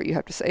don't want to hear what you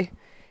have to say.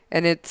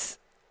 And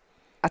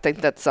I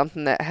think that's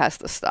something that has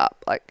to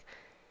stop. Like,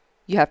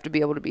 you have to be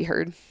able to be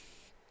heard.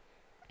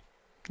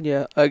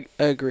 Yeah, I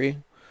agree.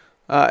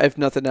 If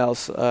nothing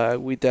else,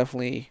 we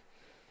definitely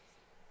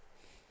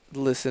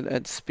listen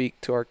and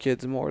speak to our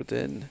kids more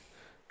than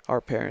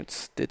our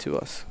parents did to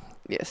us.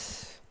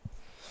 Yes.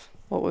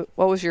 What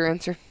was your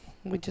answer?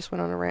 We just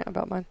went on a rant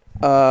about mine.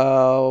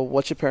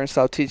 What should parents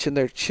stop teaching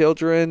their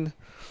children?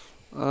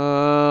 It's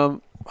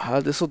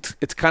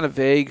kind of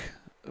vague,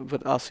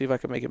 but I'll see if I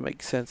can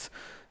make sense.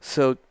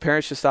 So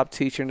parents should stop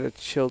teaching their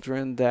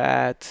children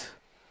that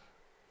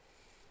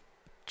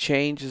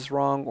change is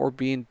wrong or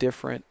being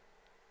different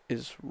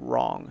is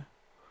wrong.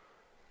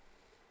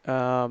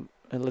 And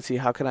let's see,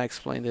 how can I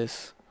explain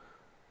this?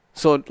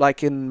 So,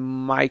 like in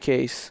my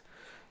case,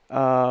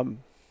 kind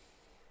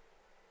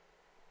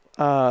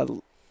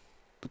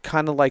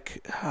of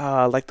like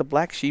the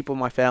black sheep of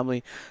my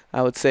family,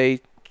 I would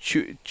say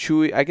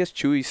Chewy. I guess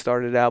Chewy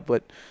started out,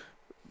 but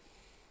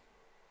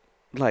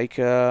like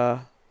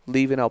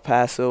leaving El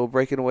Paso,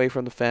 breaking away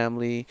from the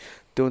family,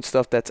 doing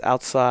stuff that's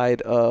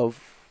outside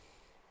of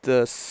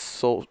the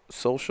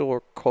social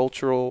or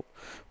cultural,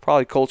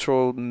 probably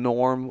cultural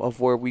norm of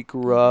where we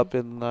grew up,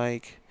 and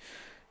like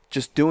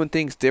just doing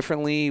things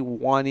differently,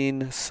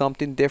 wanting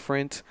something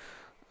different,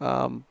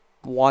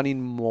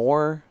 wanting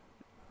more,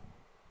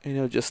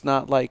 just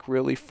not like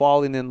really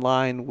falling in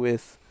line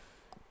with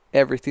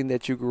everything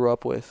that you grew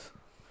up with.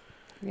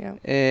 Yeah.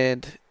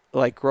 And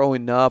like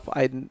growing up,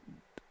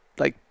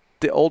 like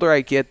the older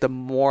I get, the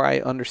more I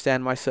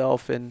understand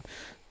myself, and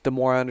the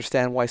more I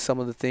understand why some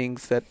of the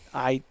things that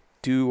I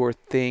do or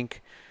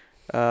think,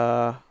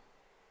 I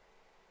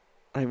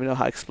don't even know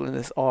how to explain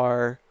this,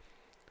 are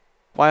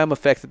why I'm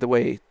affected the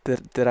way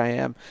that I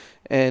am.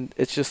 And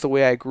it's just the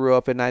way I grew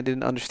up, and I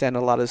didn't understand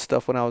a lot of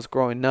stuff when I was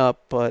growing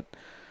up, but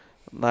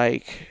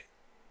like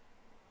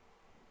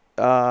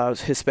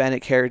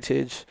Hispanic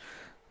heritage,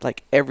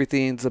 like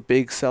everything's a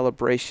big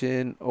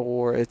celebration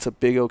or it's a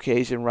big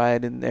occasion,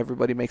 right? And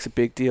everybody makes a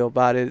big deal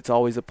about it. It's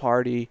always a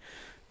party.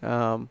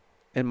 And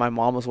my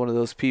mom was one of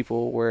those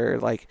people where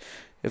like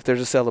if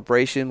there's a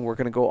celebration, we're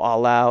going to go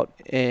all out.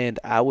 And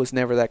I was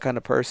never that kind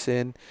of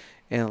person.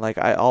 And like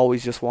I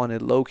always just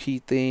wanted low-key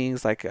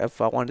things. Like if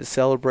I wanted to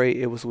celebrate,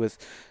 it was with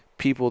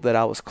people that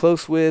I was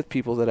close with,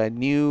 people that I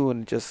knew,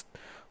 and just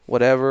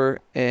whatever.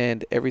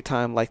 And every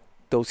time like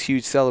those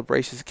huge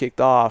celebrations kicked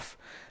off,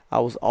 I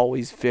was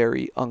always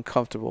very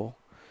uncomfortable.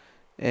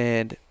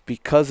 And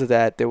because of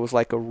that, there was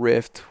like a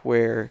rift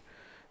where,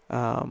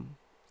 and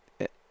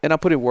I'm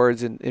putting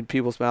words in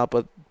people's mouth,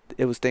 but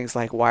it was things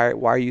like, why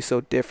are you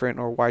so different?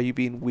 Or why are you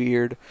being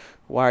weird?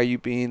 Why are you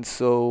being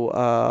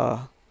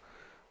so,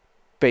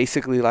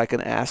 basically like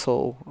an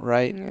asshole,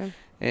 right? Yeah.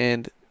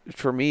 And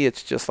for me,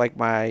 it's just like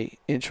my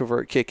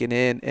introvert kicking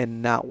in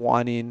and not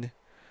wanting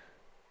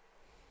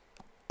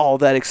all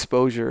that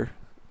exposure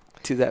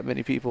to that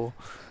many people.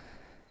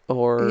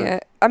 Or yeah,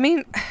 I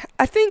mean,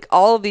 I think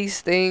all of these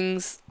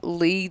things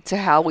lead to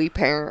how we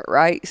parent,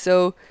 right?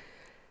 So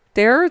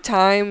there are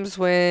times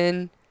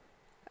when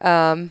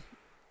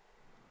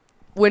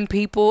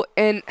people,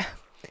 and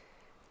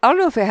I don't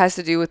know if it has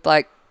to do with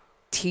like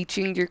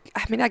teaching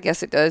I mean, I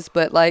guess it does,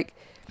 but like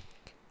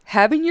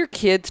having your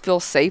kids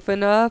feel safe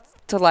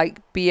enough to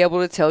like be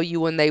able to tell you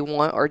when they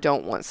want or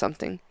don't want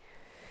something.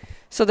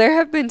 So there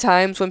have been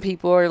times when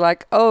people are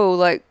like, oh,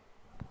 like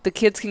the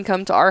kids can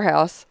come to our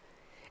house,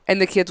 and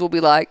the kids will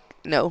be like,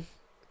 no.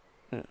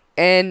 Yeah.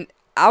 And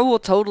I will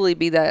totally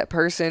be that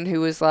person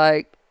who is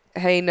like,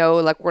 hey, no,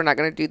 like we're not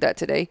going to do that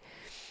today.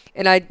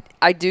 And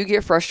I do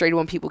get frustrated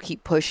when people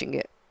keep pushing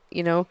it,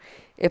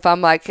 If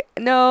I'm like,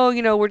 no,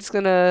 we're just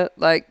going to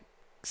like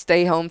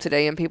stay home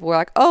today, and people are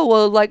like, oh,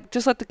 well, like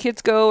just let the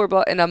kids go, or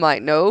blah. And I'm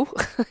like, no.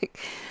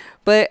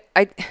 But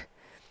I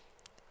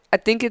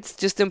think it's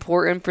just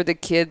important for the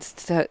kids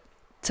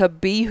to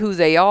be who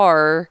they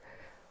are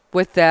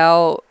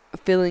without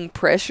feeling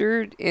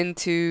pressured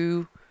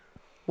into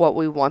what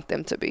we want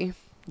them to be.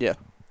 Yeah.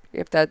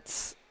 If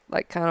that's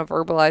like kind of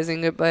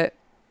verbalizing it, but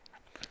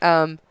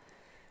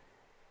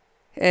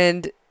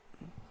and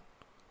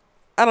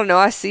I don't know,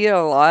 I see it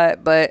a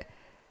lot, but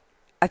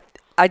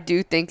I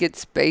do think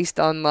it's based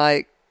on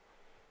like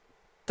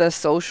the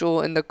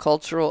social and the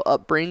cultural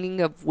upbringing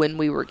of when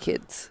we were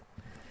kids.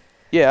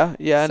 Yeah,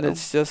 and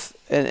it's just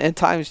and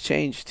times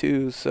change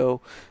too, so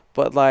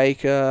but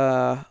like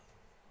going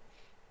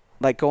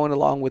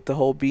along with the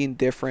whole being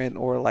different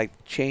or like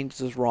change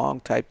is wrong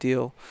type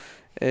deal.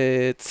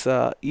 It's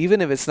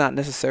even if it's not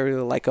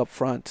necessarily like up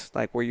front,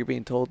 like where you're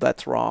being told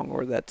that's wrong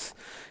or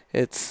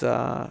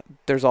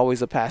there's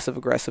always a passive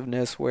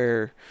aggressiveness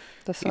where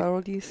the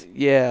subtleties.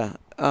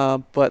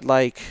 but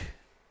like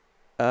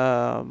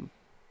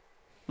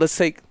let's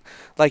take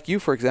like you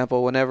for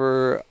example.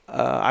 Whenever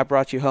I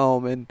brought you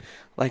home and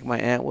like my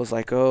aunt was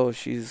like, "Oh,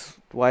 she's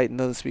white and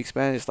doesn't speak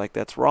Spanish," like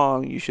that's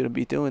wrong. You shouldn't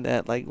be doing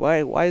that. Like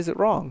why is it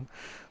wrong?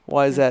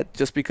 Why is that?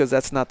 Just because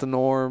that's not the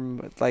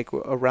norm, like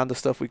around the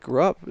stuff we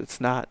grew up, it's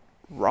not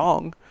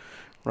wrong,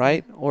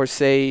 right? Or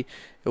say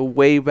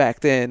way back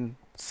then.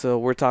 So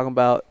we're talking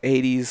about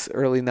 80s,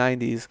 early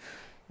 90s.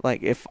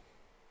 Like if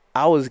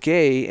I was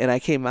gay and I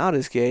came out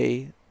as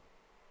gay,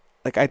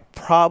 like I'd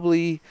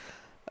probably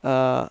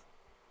uh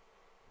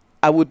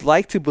I would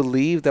like to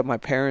believe that my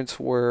parents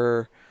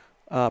were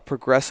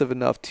progressive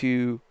enough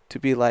to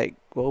be like,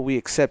 well, we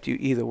accept you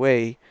either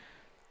way,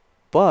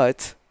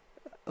 but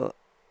uh,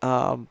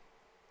 um,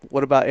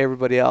 what about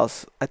everybody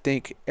else? I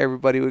think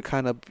everybody would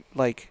kind of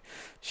like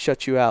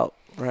shut you out,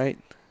 right?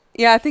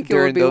 Yeah, I think it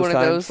would During be those one of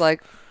those, times.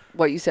 like,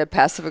 what you said,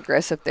 passive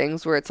aggressive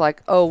things where it's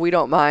like, oh, we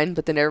don't mind,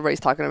 but then everybody's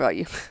talking about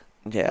you.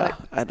 Yeah,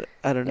 Like,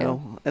 I don't yeah.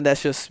 know. And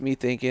that's just me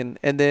thinking.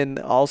 And then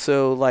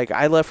also, like,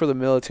 I left for the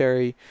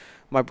military.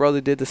 My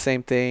brother did the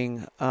same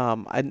thing.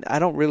 I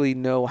don't really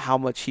know how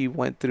much he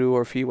went through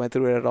or if he went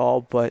through it at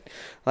all. But,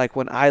 like,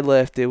 when I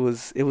left, it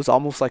was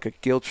almost like a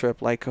guilt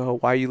trip. Like, oh,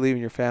 why are you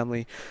leaving your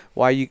family?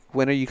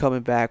 When are you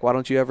coming back? Why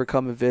don't you ever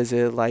come and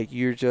visit? Like,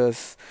 you're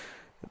just,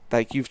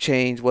 like, you've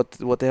changed. What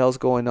the hell's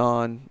going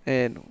on?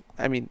 And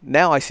I mean,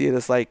 now I see it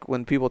as like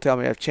when people tell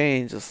me I've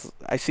changed,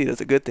 I see it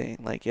as a good thing.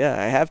 Like, yeah,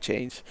 I have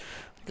changed.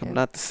 Like, Yeah.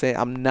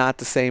 I'm not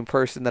the same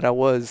person that I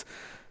was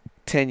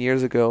 10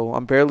 years ago.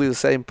 I'm barely the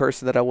same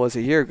person that I was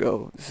a year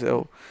ago.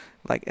 So,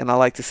 like, and I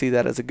like to see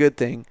that as a good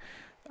thing.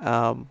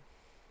 Um,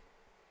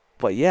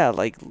 but yeah,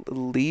 like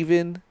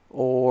leaving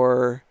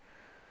or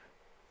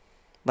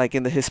like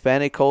in the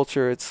Hispanic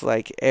culture, it's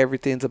like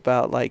everything's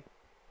about like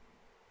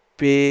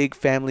big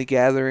family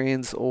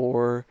gatherings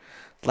or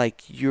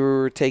like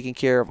you're taking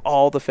care of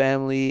all the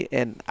family,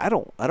 and I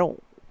don't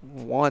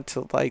want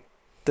to like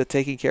the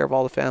taking care of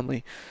all the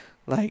family.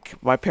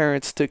 Like my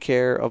parents took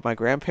care of my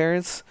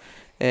grandparents,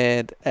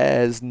 and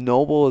as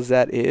noble as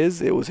that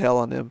is, it was hell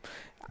on them.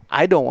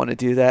 I don't want to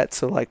do that.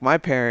 So like my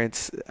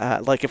parents,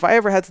 like if I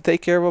ever had to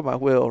take care of them, I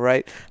will,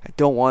 right? I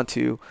don't want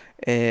to,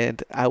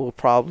 and I will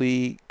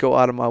probably go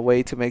out of my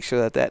way to make sure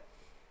that that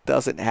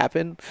doesn't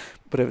happen.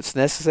 But if it's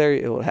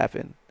necessary, it will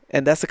happen.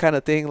 And that's the kind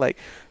of thing like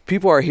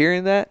people are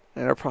hearing that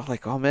and are probably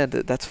like, "Oh man,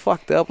 that's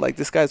fucked up. Like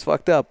this guy's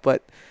fucked up."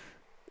 But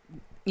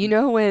You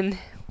know,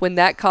 when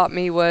that caught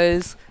me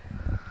was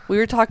we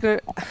were talking,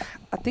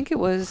 I think it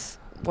was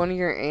one of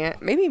your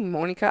aunt, maybe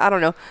Monica, I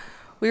don't know.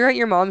 We were at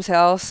your mom's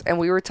house and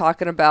we were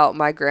talking about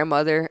my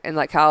grandmother and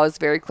like how I was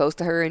very close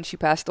to her and she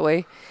passed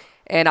away.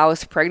 And I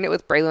was pregnant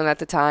with Braylon at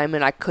the time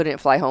and I couldn't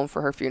fly home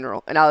for her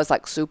funeral. And I was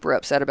like super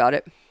upset about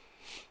it.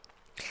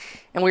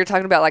 And we were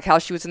talking about like how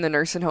she was in the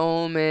nursing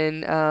home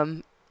and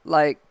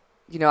like,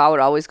 you know, I would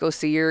always go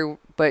see her,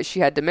 but she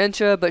had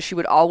dementia, but she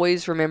would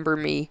always remember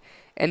me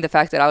and the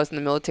fact that I was in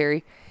the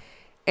military.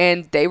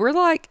 And they were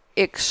like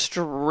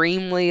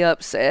extremely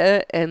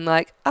upset and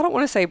like, I don't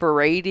want to say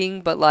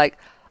berating, but like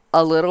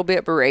a little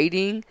bit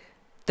berating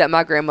that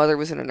my grandmother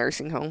was in a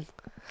nursing home.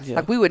 yeah,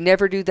 Like we would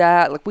never do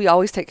that. Like we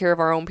always take care of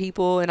our own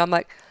people. And I'm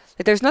like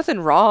there's nothing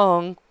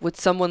wrong with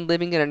someone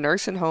living in a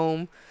nursing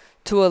home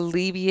to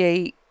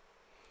alleviate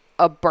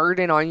a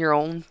burden on your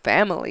own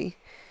family.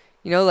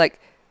 You know, like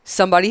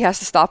somebody has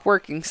to stop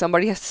working,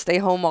 somebody has to stay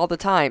home all the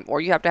time,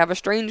 or you have to have a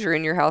stranger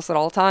in your house at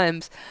all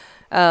times.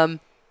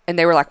 And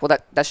they were like, well,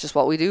 that's just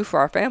what we do for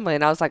our family.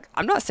 And I was like,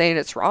 I'm not saying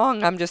it's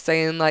wrong. I'm just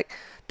saying like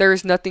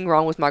there's nothing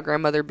wrong with my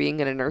grandmother being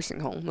in a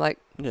nursing home. Like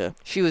yeah,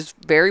 she was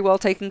very well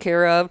taken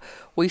care of.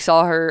 We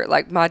saw her,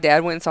 like my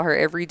dad went and saw her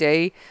every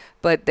day,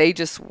 but they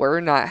just were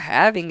not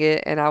having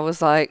it. And I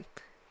was like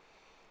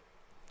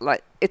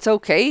it's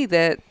okay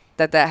that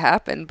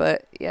happened,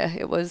 but yeah,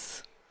 it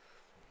was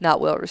not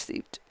well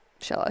received,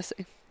 shall I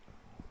say.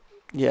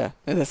 yeah.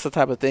 And that's the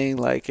type of thing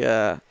like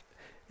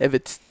if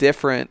it's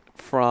different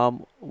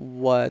from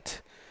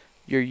what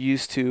you're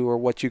used to or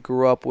what you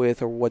grew up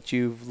with or what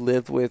you've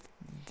lived with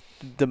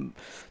the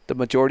the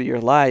majority of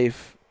your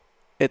life,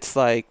 it's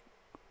like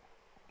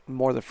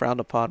more than frowned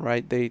upon,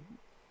 right? They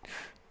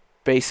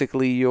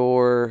basically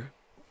you're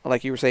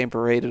like you were saying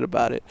berated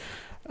about it.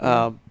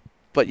 Yeah. Um,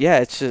 but yeah,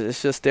 it's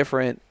just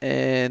different,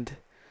 and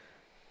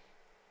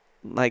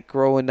like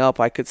growing up,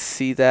 I could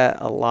see that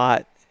a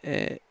lot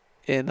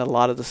in a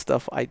lot of the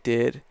stuff I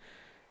did.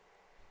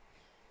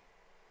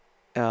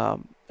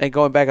 And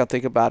going back, I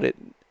think about it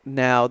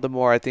now. The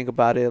more I think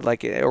about it,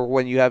 like or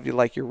when you have your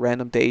like your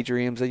random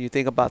daydreams and you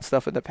think about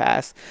stuff in the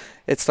past,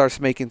 it starts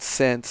making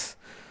sense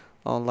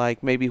on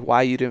like maybe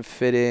why you didn't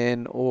fit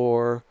in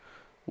or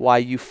why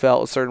you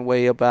felt a certain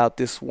way about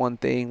this one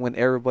thing when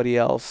everybody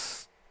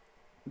else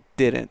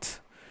didn't.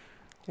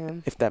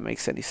 Yeah. If that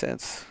makes any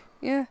sense.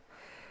 Yeah.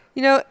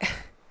 You know,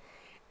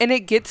 and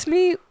it gets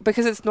me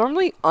because it's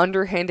normally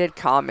underhanded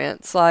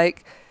comments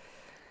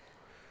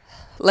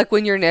like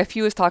when your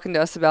nephew was talking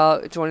to us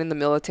about joining the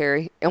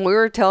military, and we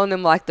were telling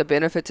him like the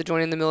benefits of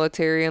joining the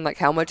military and like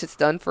how much it's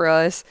done for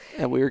us,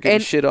 And we were getting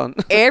shit on.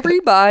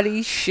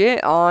 everybody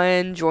shit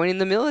on joining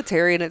the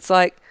military, and it's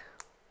like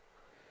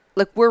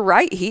we're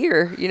right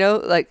here, you know,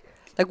 like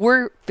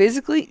we're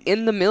physically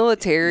in the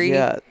military.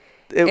 Yeah.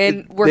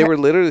 And they were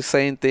literally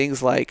saying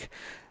things like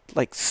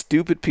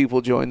stupid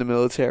people join the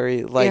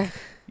military. Like,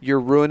 you're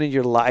ruining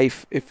your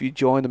life if you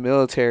join the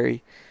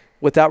military,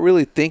 without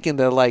really thinking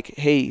that, like,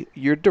 hey,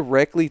 you're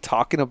directly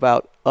talking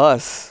about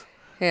us.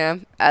 Yeah.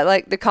 I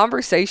like the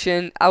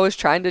conversation. I was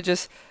trying to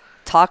just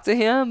talk to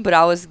him, but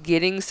I was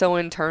getting so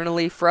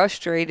internally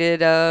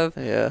frustrated of,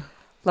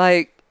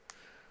 like,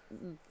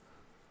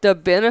 the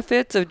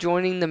benefits of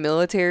joining the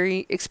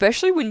military,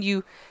 especially when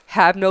you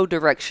have no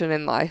direction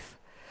in life.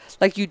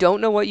 Like, you don't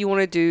know what you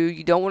want to do.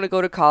 You don't want to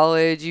go to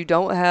college. You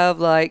don't have,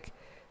 like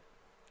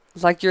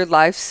your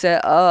life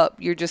set up.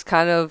 You're just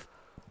kind of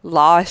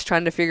lost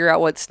trying to figure out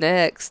what's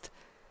next.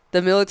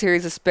 The military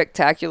is a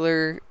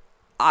spectacular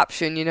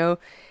option, you know?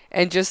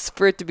 And just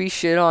for it to be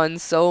shit on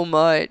so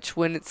much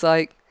when it's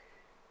like...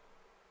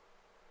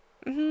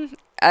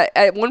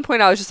 At one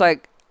point, I was just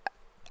like,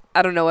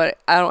 I don't know what...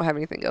 I don't have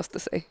anything else to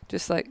say.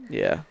 Just like...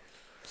 Yeah.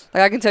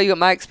 Like, I can tell you what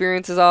my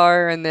experiences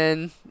are, and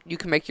then you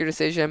can make your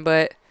decision.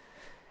 But,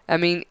 I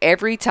mean,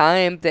 every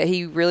time that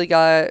he really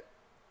got...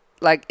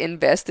 like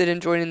invested in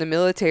joining the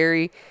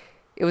military,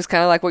 it was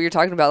kind of like what you're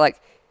talking about.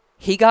 Like,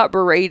 he got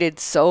berated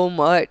so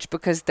much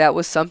because that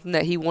was something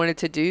that he wanted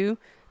to do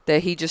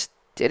that he just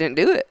didn't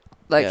do it.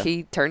 Like,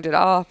 he turned it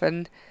off,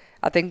 and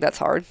I think that's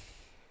hard.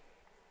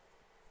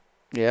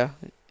 Yeah,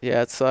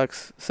 it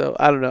sucks. So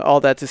I don't know.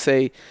 All that to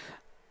say,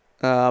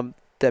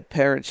 that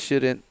parents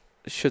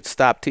should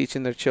stop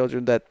teaching their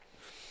children that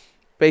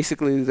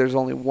basically there's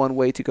only one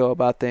way to go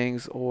about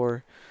things,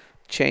 or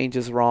change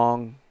is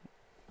wrong,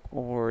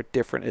 or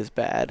different is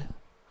bad.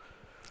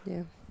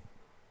 Yeah.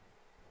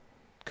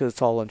 Because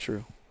it's all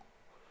untrue.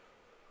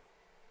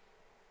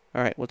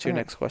 All right, what's your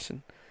next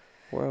question?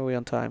 Where are we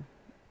on time?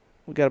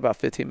 We got about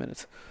 15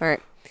 minutes. All right.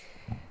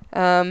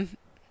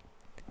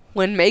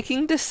 When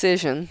making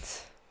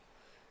decisions,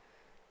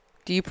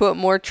 do you put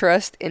more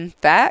trust in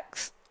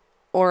facts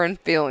or in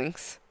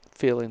feelings?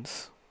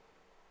 Feelings.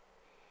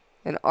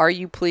 And are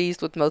you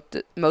pleased with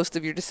most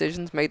of your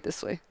decisions made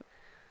this way?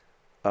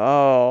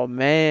 Oh,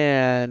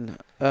 man.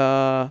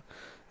 I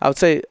would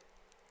say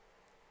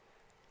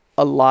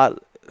a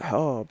lot.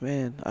 Oh,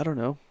 man. I don't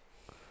know.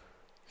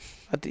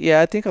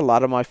 I think a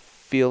lot of my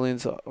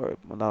feelings, or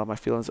not my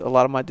feelings, a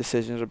lot of my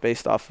decisions are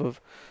based off of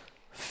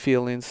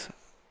feelings.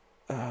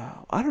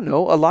 I don't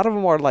know. A lot of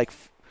them are like,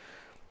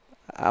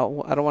 I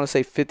don't want to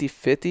say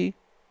 50-50,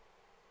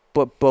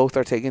 but both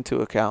are taken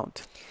into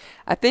account.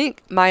 I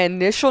think my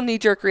initial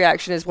knee-jerk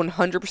reaction is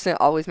 100%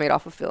 always made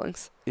off of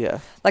feelings. Yeah.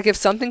 Like, if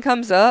something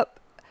comes up,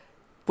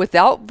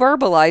 without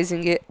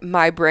verbalizing it,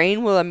 my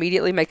brain will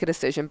immediately make a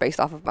decision based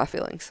off of my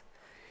feelings.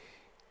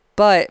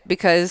 But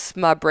because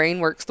my brain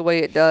works the way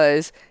it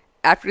does,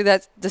 after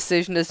that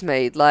decision is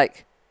made,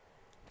 like,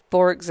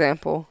 for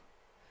example,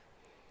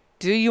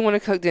 do you want to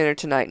cook dinner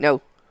tonight?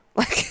 No.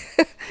 Like,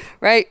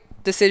 right?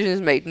 Decision is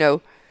made.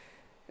 No.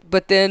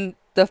 But then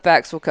the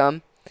facts will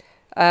come.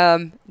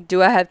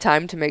 Do I have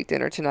time to make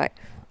dinner tonight?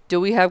 Do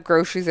we have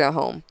groceries at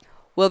home?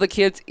 Will the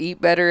kids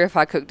eat better if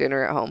I cook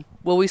dinner at home?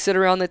 Will we sit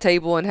around the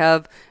table and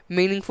have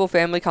meaningful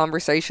family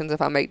conversations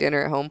if I make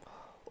dinner at home?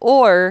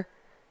 Or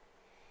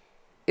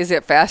is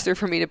it faster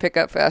for me to pick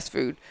up fast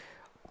food?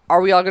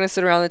 Are we all going to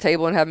sit around the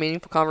table and have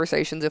meaningful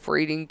conversations if we're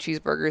eating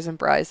cheeseburgers and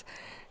fries?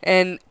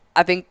 And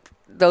I think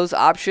those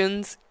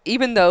options,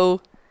 even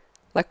though,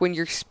 like, when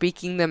you're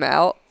speaking them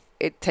out,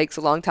 it takes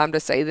a long time to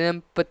say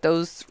them, but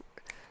those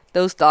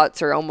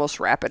thoughts are almost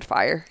rapid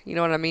fire. You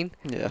know what I mean?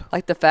 Yeah.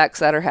 Like the facts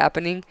that are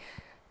happening.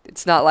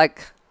 It's not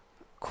like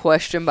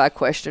question by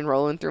question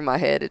rolling through my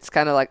head. It's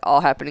kind of like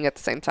all happening at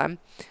the same time.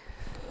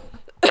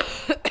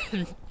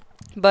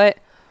 But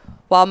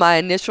while my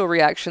initial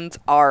reactions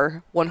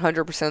are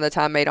 100% of the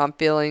time made on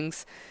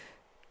feelings,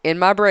 in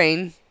my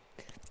brain,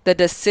 the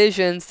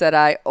decisions that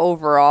I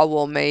overall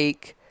will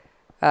make,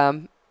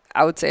 I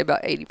would say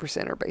about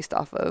 80% are based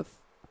off of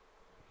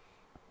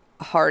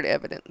hard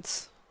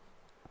evidence.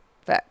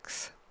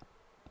 Facts.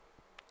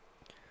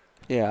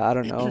 Yeah, I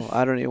don't know.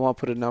 I don't even want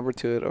to put a number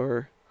to it,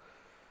 or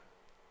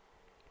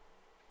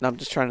I'm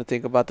just trying to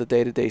think about the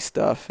day-to-day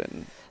stuff.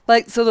 And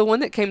like, so the one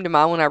that came to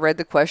mind when I read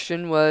the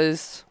question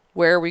was,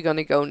 where are we going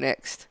to go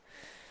next?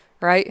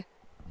 Right?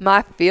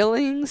 My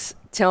feelings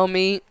tell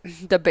me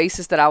the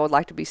basis that I would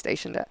like to be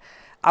stationed at.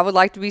 I would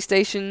like to be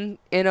stationed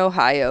in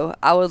Ohio.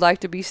 I would like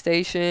to be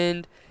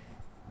stationed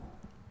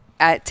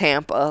at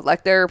Tampa.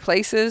 Like, there are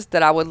places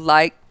that I would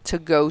like to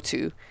go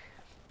to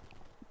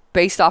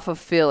based off of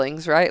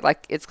feelings, right?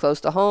 Like, it's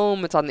close to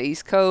home. It's on the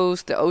East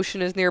Coast. The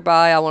ocean is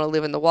nearby. I want to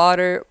live in the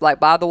water, like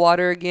by the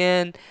water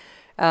again.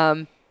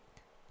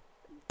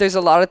 There's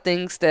a lot of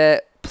things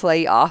that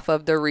play off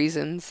of the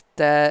reasons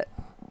that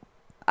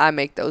I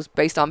make those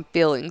based on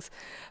feelings.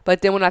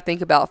 But then when I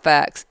think about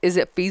facts, is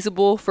it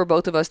feasible for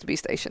both of us to be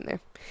stationed there?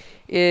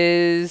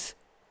 Is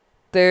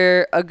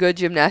they're a good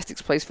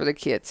gymnastics place for the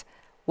kids?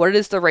 What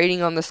is the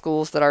rating on the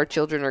schools that our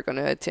children are going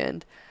to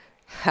attend?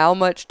 How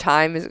much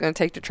time is it going to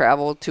take to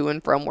travel to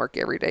and from work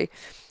every day?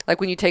 Like,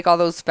 when you take all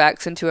those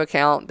facts into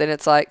account, then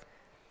it's like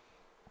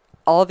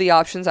all the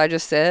options I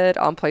just said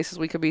on places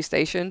we could be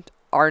stationed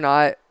are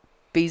not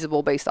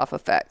feasible based off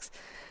of facts.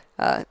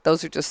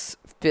 Those are just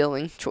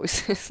feeling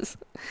choices.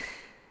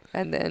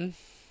 And then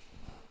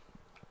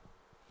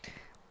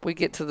we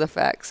get to the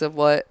facts of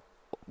what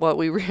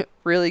we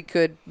really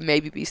could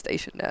maybe be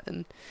stationed at,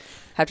 and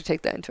have to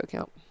take that into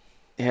account.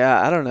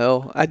 Yeah, I don't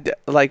know.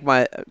 Like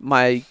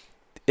my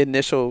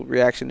initial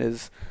reaction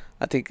is,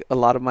 I think a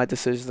lot of my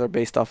decisions are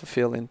based off of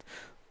feeling,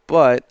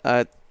 but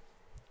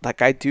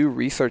like I do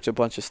research a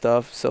bunch of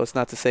stuff, so it's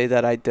not to say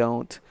that I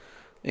don't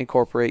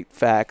incorporate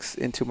facts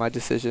into my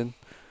decision.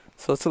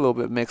 So it's a little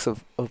bit mix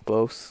of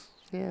both.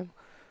 Yeah.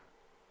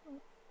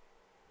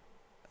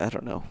 I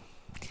don't know.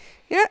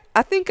 Yeah,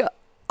 I think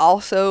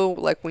also,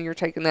 like, when you're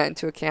taking that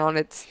into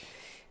account,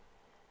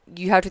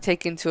 you have to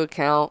take into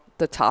account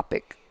the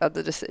topic of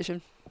the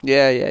decision.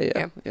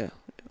 Yeah.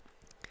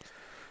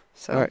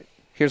 So, all right.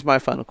 Here's my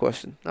final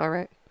question. All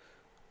right.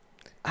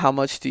 How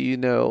much do you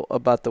know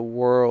about the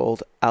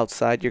world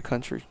outside your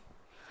country?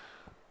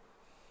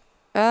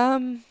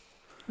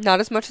 Not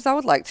as much as I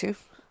would like to.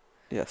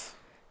 Yes.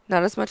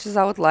 Not as much as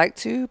I would like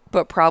to,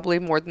 but probably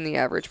more than the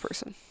average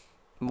person.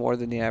 More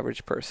than the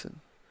average person.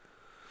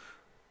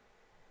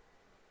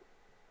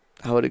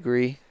 I would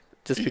agree,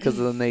 just because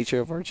of the nature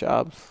of our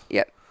jobs.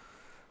 Yep.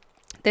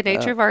 The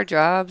nature of our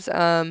jobs,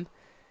 and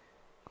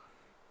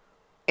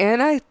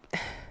I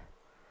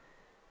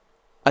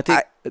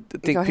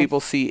think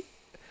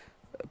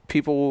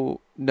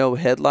people know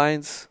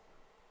headlines,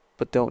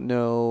 but don't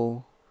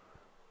know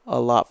a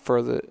lot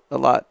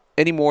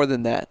any more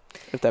than that,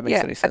 if that makes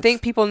any sense. I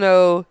think people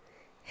know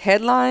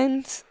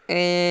headlines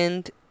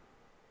and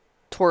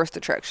tourist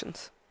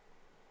attractions.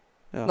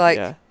 Oh,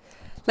 like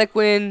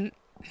when,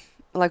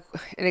 like,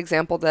 an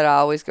example that I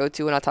always go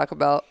to when I talk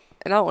about,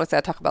 and I don't want to say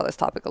I talk about this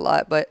topic a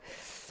lot, but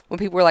when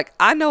people are like,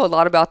 I know a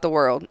lot about the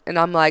world, and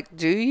I'm like,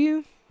 do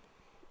you?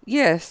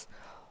 Yes.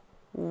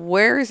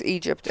 Where is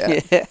Egypt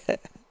at? Yeah.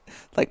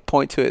 Like,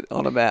 point to it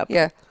on a map.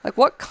 Yeah. Like,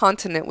 what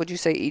continent would you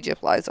say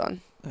Egypt lies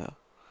on? Yeah.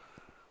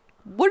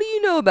 What do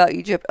you know about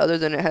Egypt other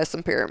than it has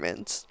some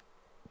pyramids?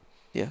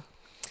 Yeah.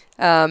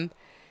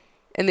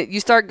 And that you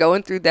start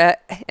going through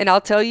that, and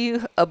I'll tell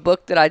you a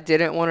book that I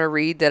didn't want to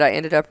read that I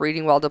ended up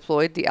reading while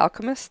deployed, The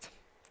Alchemist.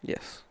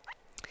 Yes.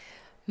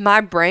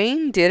 My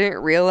brain didn't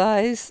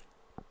realize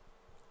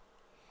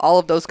all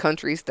of those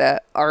countries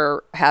that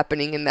are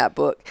happening in that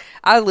book.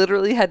 I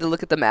literally had to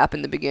look at the map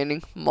in the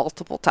beginning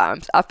multiple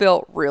times. I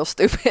felt real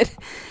stupid.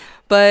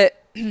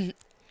 But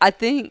I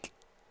think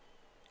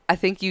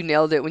you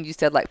nailed it when you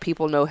said, like,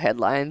 people know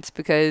headlines,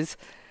 because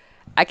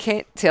I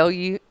can't tell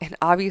you, and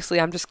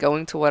obviously I'm just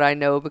going to what I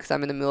know because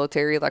I'm in the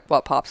military, like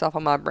what pops off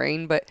on my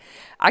brain, but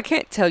I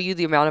can't tell you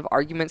the amount of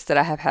arguments that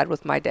I have had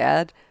with my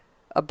dad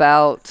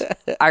about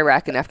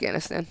Iraq and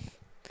Afghanistan.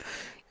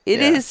 It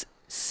is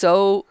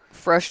so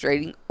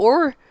frustrating.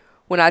 Or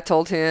when I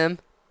told him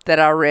that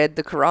I read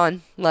the Quran,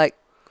 like,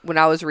 when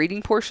I was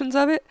reading portions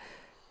of it,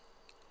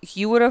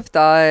 you would have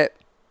thought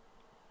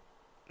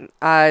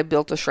I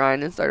built a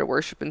shrine and started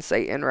worshiping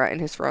Satan right in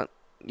his front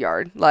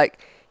yard. Like,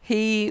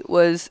 he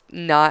was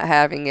not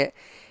having it.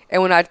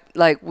 And when I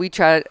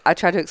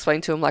tried to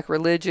explain to him, like,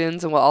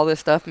 religions and what all this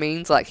stuff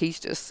means, like, he's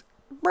just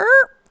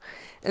burp.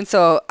 And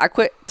so I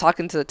quit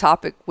talking to the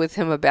topic with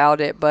him about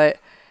it. But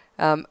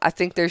I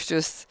think there's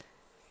just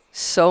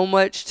so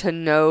much to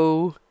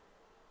know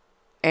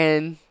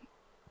and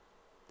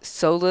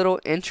so little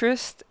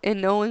interest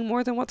in knowing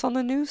more than what's on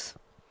the news.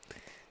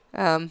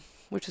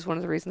 Which is one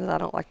of the reasons that I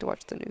don't like to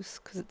watch the news,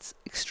 because it's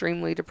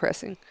extremely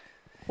depressing.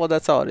 Well,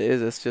 that's all it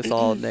is. It's just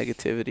all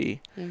negativity.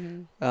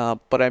 Mm-hmm.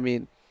 But I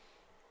mean,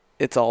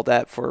 it's all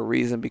that for a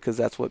reason, because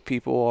that's what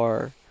people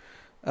are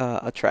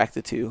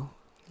attracted to.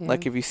 Yeah.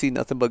 Like, if you see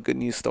nothing but good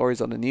news stories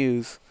on the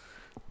news,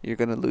 you're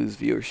going to lose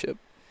viewership.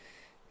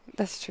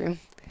 That's true.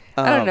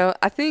 I don't know.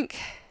 I think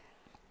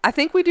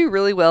we do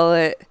really well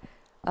at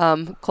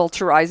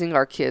culturizing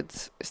our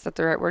kids. Is that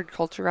the right word?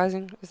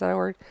 Culturizing? Is that a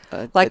word?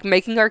 Like,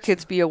 making our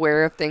kids be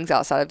aware of things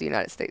outside of the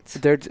United States.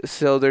 They're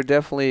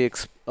definitely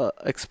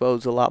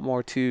exposed a lot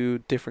more to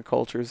different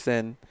cultures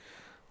than,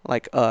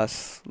 like,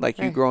 us. Like,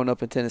 you growing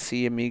up in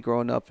Tennessee and me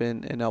growing up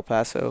in El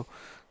Paso.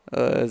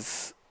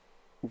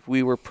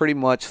 We were pretty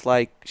much,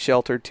 like,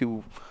 sheltered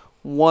to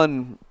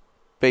one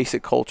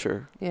basic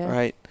culture,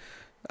 right?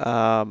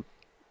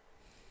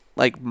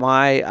 Like,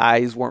 my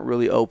eyes weren't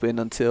really open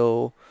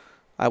until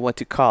I went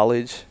to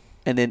college,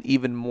 and then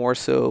even more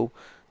so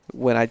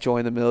when I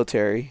joined the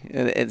military.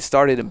 And it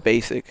started in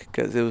basic,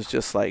 because it was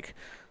just like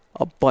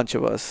a bunch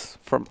of us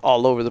from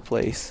all over the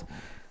place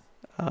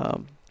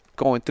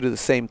going through the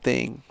same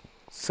thing.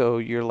 So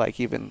you're like,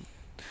 even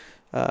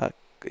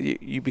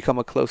you become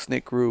a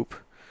close-knit group.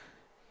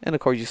 And,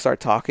 of course, you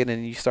start talking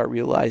and you start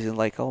realizing,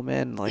 like, oh,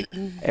 man, like,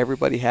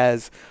 everybody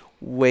has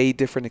way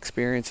different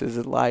experiences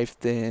in life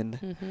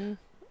than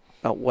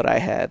what I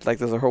had. Like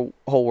there's a whole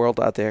world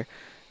out there,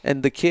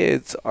 and the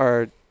kids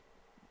are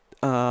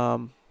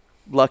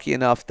lucky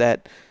enough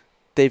that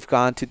they've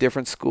gone to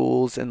different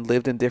schools and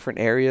lived in different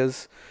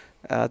areas,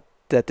 that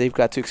they've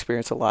got to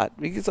experience a lot.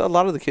 Because a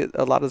lot of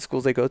the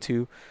schools they go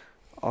to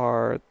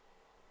are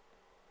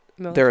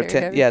Military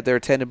heavy. they're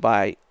attended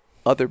by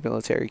other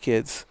military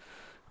kids,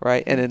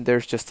 right? And then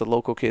there's just the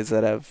local kids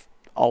that have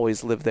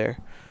always lived there,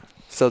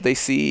 so they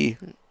see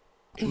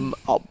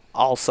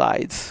all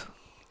sides.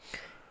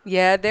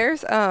 Yeah,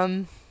 there's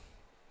I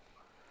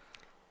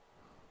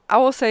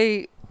will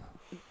say,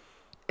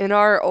 in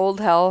our old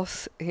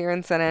house here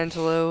in San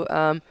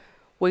Angelo,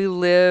 we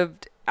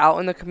lived out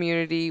in the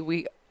community.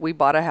 We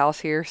bought a house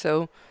here,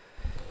 so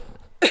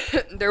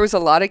there was a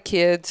lot of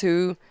kids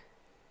who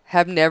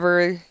have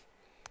never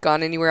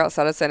gone anywhere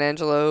outside of San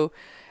Angelo.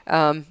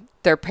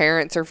 Their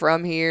parents are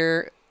from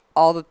here,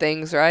 all the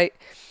things, right?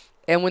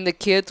 And when the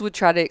kids would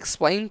try to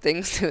explain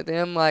things to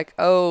them, like,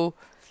 oh,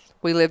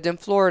 we lived in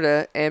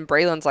Florida, and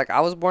Braylon's like,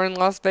 I was born in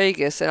Las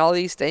Vegas, and all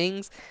these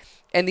things,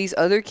 and these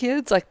other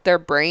kids, like, their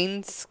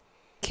brains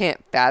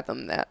can't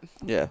fathom that.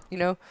 Yeah. You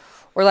know?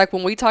 Or like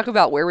when we talk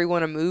about where we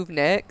want to move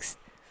next,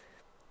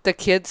 the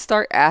kids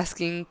start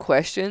asking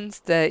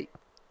questions that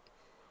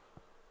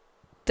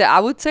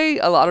I would say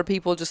a lot of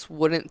people just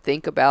wouldn't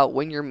think about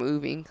when you're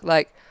moving.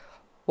 Like,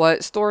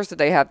 what stores do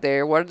they have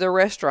there? What are the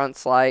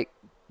restaurants like?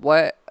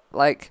 What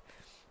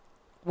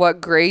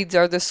grades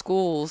are the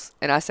schools?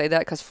 And I say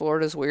that because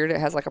Florida's weird. It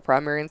has like a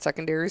primary and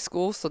secondary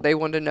school. So they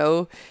want to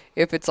know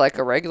if it's like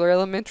a regular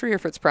elementary or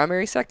if it's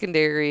primary,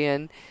 secondary,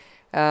 and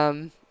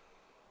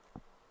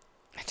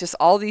just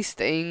all these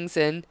things.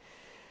 And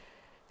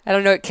I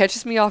don't know, it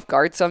catches me off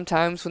guard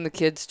sometimes when the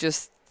kids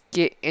just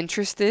get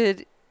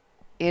interested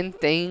in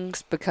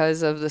things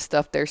because of the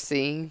stuff they're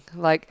seeing.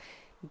 Like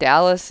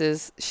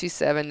Dallas she's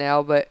 7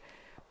 now, but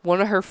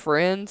one of her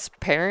friends'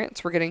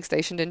 parents were getting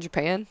stationed in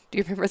Japan. Do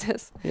you remember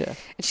this? Yeah.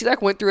 And she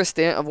like went through a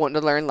stint of wanting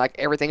to learn like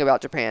everything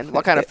about Japan.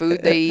 What kind of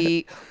food they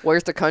eat,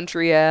 where's the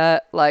country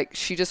at. Like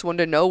she just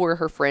wanted to know where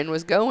her friend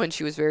was going.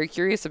 She was very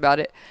curious about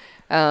it.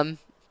 And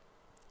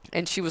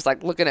she was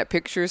like looking at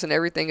pictures and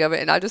everything of it,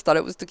 and I just thought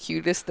it was the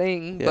cutest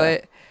thing. Yeah.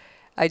 But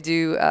I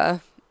do I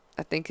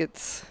think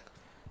it's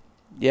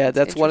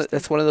that's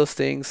one of those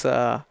things.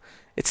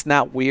 It's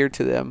not weird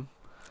to them.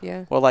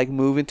 Yeah. Or like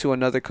moving to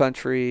another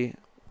country.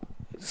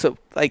 So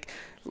like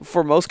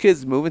for most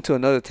kids, moving to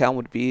another town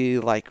would be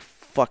like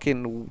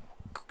fucking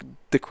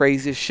the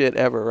craziest shit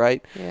ever,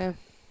 right? Yeah.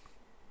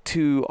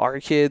 To our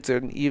kids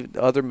and even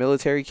other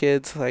military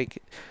kids,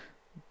 like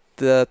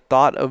the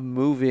thought of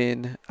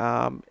moving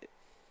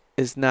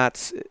it's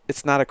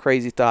not a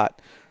crazy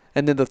thought.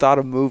 And then the thought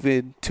of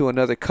moving to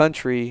another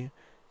country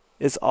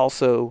is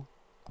also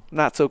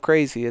not so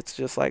crazy. It's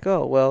just like,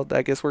 oh, well,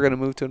 I guess we're going to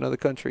move to another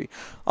country.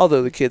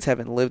 Although the kids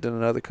haven't lived in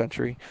another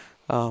country.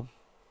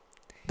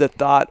 The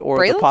thought or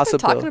Braylon's the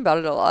possibility. Been talking about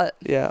it a lot.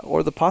 Yeah,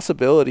 or the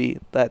possibility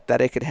that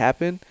it could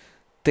happen,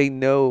 they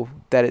know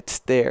that it's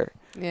there.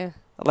 Yeah.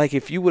 Like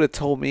if you would have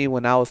told me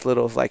when I was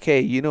little, it's like, hey,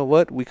 you know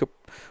what?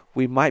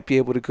 We might be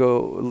able to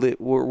go,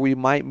 we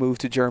might move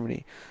to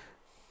Germany.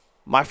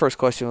 My first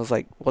question was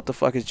like, what the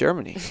fuck is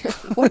Germany?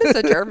 What is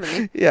a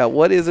Germany? Yeah,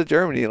 what is a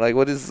Germany? Like,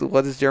 what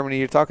is Germany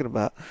you're talking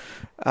about?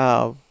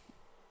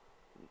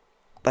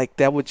 Like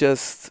that would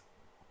just,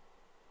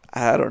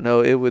 I don't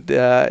know. It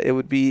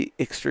would be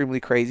extremely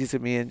crazy to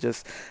me, and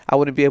just I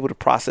wouldn't be able to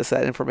process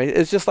that information.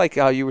 It's just like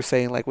how you were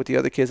saying, like with the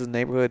other kids in the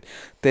neighborhood,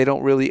 they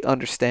don't really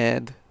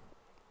understand,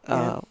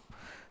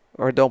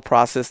 or don't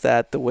process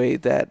that the way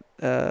that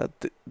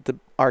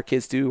our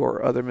kids do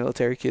or other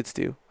military kids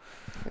do.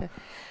 Yeah.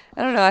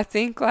 I don't know. I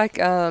think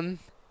like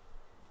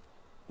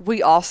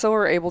we also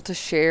are able to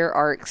share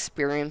our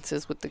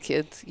experiences with the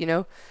kids, you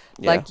know?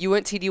 Yeah. Like you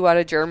went TDY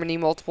to Germany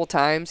multiple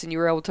times and you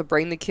were able to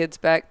bring the kids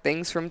back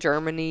things from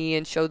Germany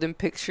and show them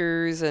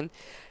pictures and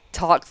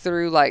talk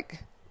through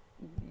like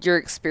your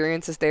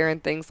experiences there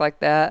and things like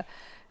that.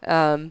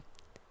 And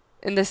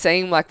the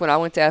same like when I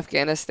went to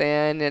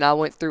Afghanistan and I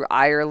went through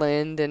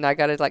Ireland and I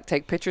got to like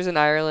take pictures in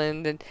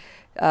Ireland and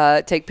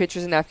take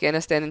pictures in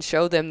Afghanistan and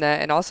show them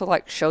that, and also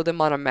like show them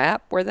on a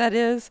map where that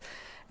is.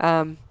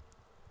 I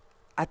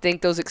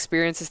think those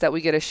experiences that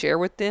we get to share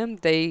with them,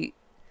 I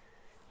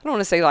don't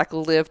want to say like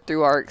live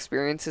through our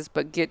experiences,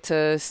 but get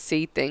to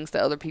see things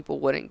that other people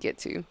wouldn't get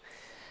to.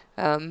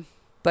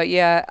 But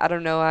yeah, I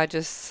don't know. I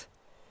guess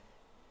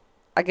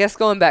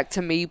going back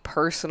to me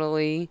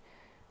personally,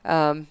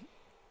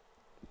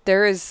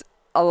 there is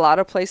a lot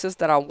of places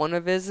that I want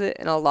to visit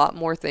and a lot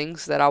more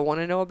things that I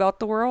want to know about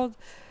the world.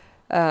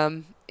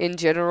 In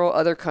general,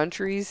 other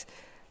countries,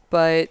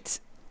 but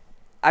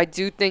I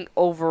do think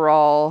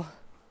overall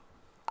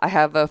I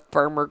have a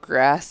firmer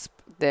grasp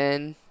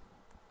than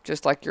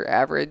just like your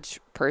average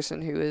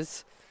person who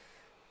is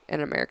an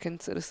American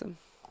citizen.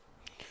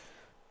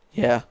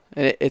 Yeah,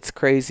 and it's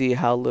crazy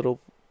how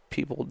little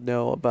people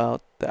know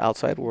about the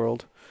outside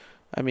world.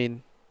 I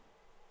mean,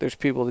 there's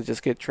people that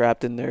just get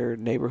trapped in their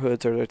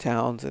neighborhoods or their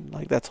towns, and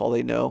like that's all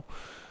they know.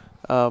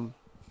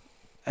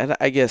 and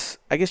I guess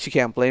you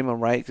can't blame them,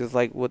 right? Because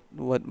like,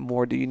 what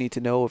more do you need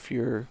to know if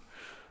you're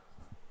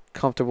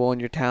comfortable in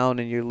your town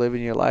and you're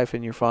living your life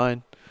and you're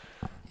fine?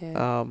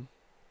 Yeah.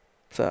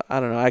 So I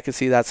don't know. I can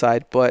see that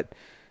side, but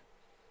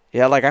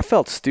yeah, like I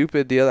felt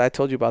stupid I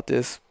told you about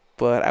this,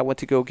 but I went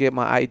to go get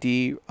my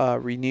ID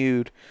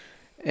renewed,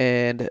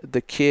 and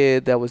the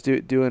kid that was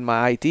doing my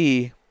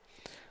ID,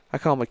 I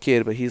call him a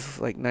kid, but he's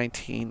like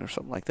 19 or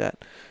something like that.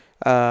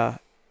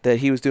 That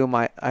he was doing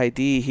my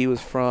ID. He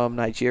was from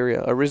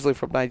Nigeria, originally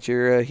from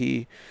Nigeria.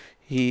 He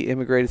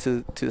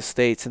immigrated to the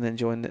States and then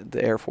joined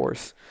the Air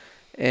Force.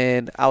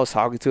 And I was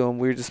talking to him.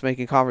 We were just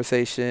making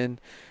conversation,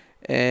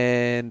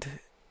 and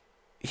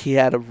he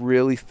had a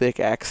really thick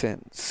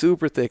accent,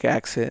 super thick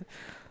accent.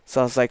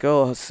 So I was like,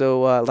 oh,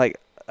 so like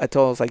I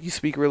told him, I was like, you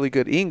speak really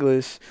good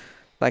English.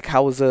 Like,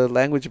 how was the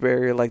language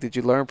barrier? Like, did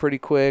you learn pretty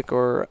quick,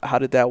 or how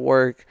did that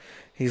work?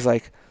 He's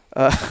like,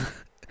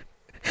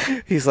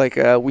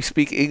 we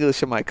speak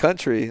English in my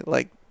country.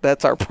 Like,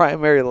 that's our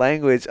primary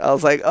language. I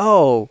was like,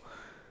 oh,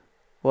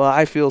 well,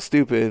 I feel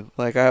stupid.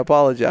 Like, I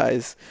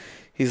apologize.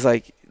 He's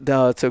like,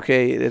 no, it's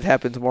okay. It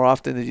happens more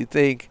often than you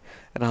think.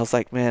 And I was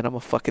like, man, I'm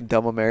a fucking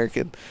dumb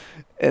American.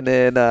 And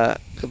then,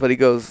 but he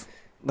goes,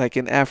 like,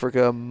 in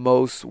Africa,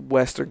 most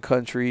Western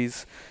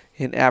countries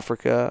in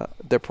Africa,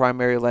 their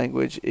primary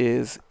language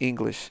is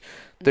English.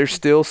 There's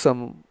still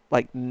some,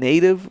 like,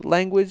 native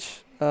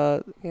language,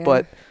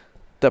 but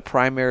the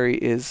primary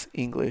is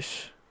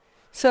English.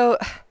 So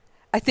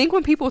I think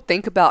when people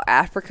think about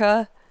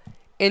Africa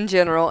in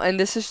general, and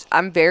this is,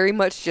 I'm very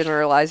much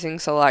generalizing,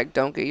 so like,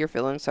 don't get your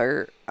feelings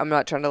hurt. I'm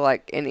not trying to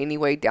like in any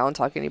way down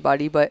talk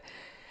anybody, but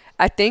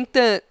I think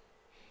that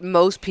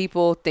most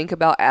people think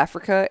about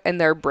Africa and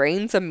their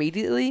brains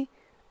immediately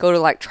go to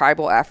like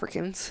tribal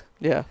Africans.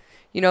 Yeah.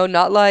 You know,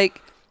 not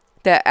like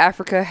that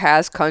Africa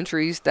has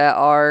countries that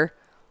are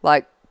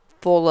like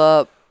full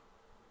up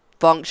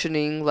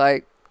functioning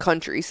like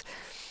countries.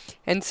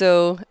 And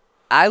so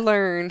I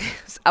went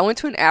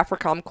to an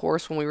AFRICOM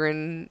course when we were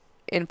in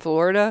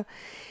Florida,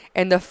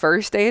 and the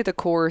first day of the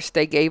course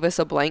they gave us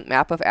a blank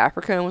map of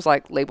Africa and was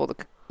like, label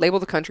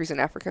the countries in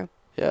Africa.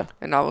 Yeah.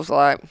 And I was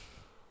like,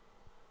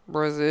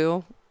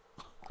 Brazil,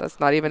 that's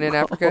not even in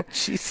Africa.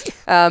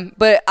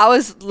 But I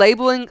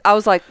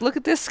was like, look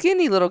at this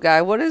skinny little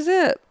guy, what is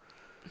it?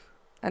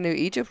 I knew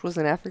Egypt was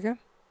in Africa.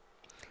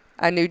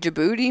 I knew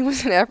Djibouti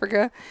was in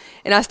Africa.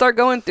 And I start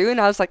going through and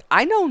I was like,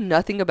 I know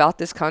nothing about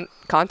this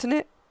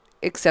continent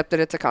except that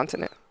it's a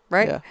continent,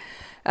 right?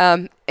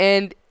 Yeah.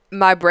 And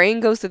my brain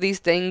goes to these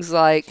things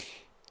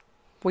like,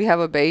 we have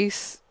a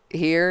base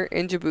here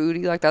in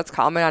Djibouti, like that's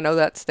common, I know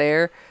that's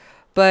there.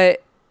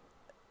 But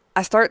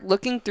I start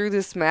looking through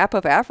this map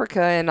of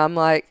Africa and I'm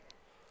like,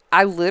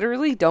 I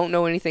literally don't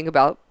know anything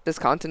about this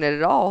continent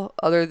at all,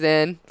 other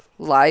than,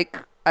 like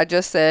I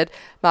just said,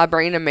 my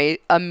brain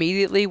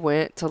immediately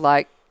went to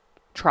like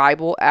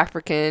tribal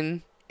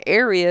African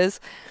areas.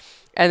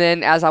 And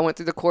then as I went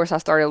through the course, I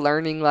started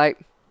learning like,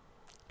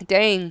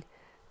 dang,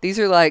 these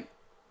are like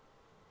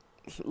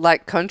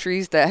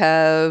countries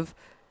that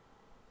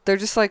they're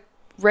just like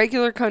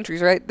regular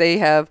countries, right? They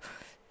have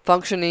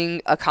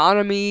functioning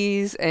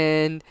economies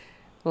and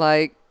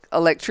like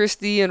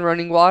electricity and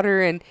running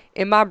water. And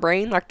in my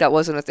brain, like that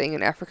wasn't a thing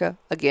in Africa.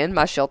 Again,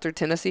 my sheltered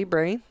Tennessee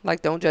brain,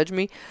 like don't judge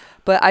me.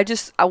 But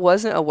I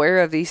wasn't aware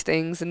of these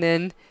things. And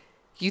then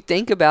you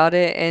think about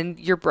it and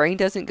your brain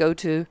doesn't go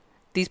to,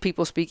 these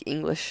people speak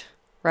English,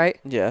 right?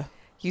 Yeah.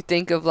 You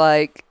think of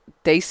like,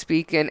 they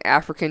speak an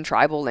African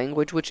tribal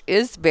language, which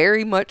is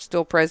very much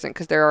still present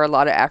because there are a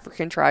lot of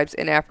African tribes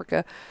in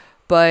Africa,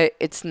 but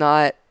it's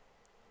not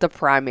the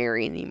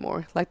primary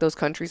anymore. Like those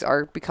countries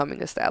are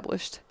becoming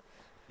established.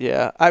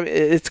 Yeah. I mean,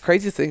 it's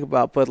crazy to think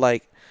about, but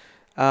like,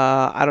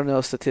 I don't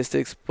know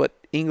statistics, but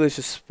English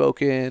is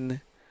spoken.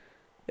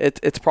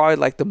 It's probably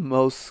like the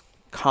most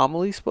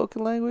commonly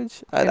spoken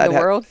language in the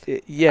world.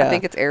 Yeah. I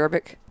think it's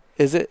Arabic.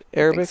 Is it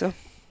Arabic? I think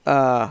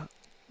so.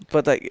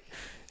 But like,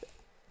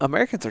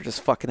 Americans are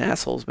just fucking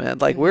assholes, man.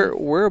 Like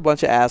we're a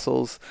bunch of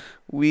assholes.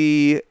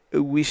 We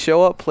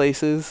show up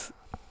places,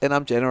 and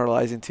I'm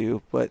generalizing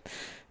too, but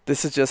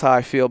this is just how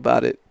I feel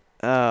about it.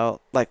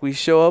 Like we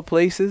show up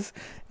places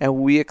and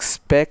we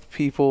expect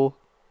people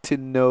to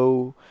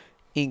know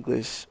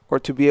English or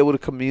to be able to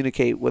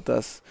communicate with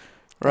us,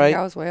 right?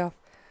 I was way off.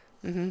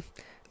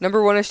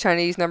 Number 1 is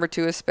Chinese. Number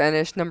 2 is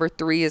Spanish. Number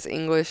 3 is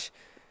English.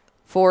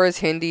 4 is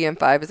Hindi, and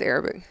 5 is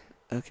Arabic.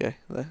 Okay.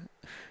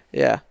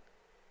 Yeah.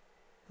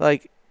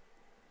 Like,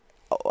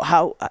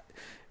 how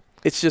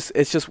it's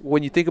just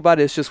when you think about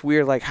it, it's just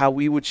weird like how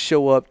we would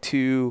show up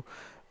to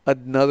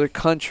another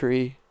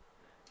country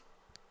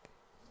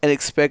and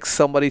expect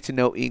somebody to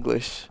know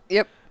English.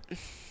 Yep.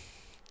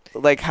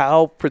 Like,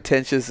 how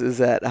pretentious is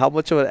that? How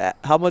much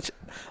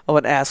of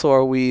an asshole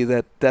are we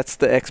that's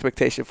the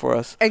expectation for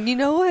us? And you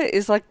know what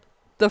is like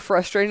the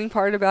frustrating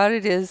part about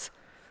it is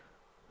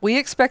we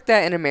expect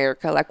that in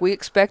America. Like we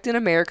expect in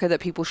America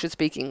that people should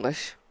speak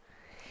English.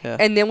 Yeah.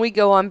 And then we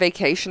go on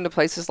vacation to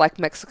places like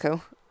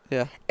Mexico.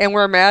 Yeah. And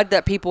we're mad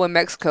that people in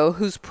Mexico,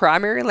 whose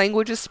primary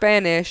language is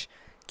Spanish,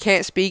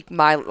 can't speak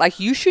my, like,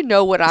 you should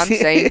know what I'm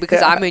saying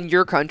because I'm in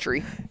your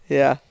country.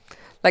 Yeah.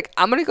 Like,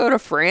 I'm going to go to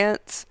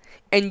France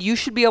and you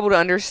should be able to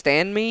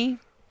understand me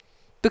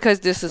because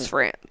this is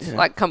France. Yeah.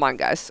 Like, come on,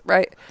 guys,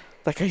 right?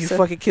 Like, are you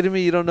fucking kidding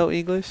me? You don't know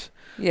English?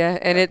 Yeah,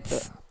 and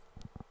it's...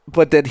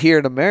 But then here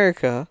in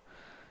America,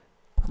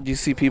 you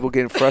see people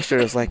getting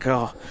frustrated. It's like,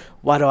 oh,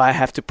 why do I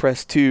have to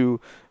press 2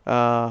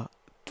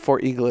 for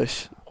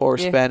English or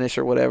Spanish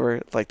or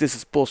whatever? Like, this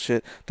is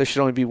bullshit. There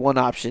should only be one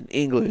option,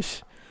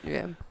 English.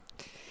 Yeah.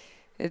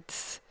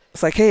 It's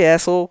like, hey,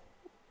 asshole,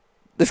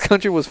 this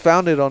country was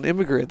founded on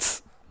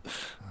immigrants.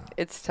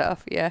 It's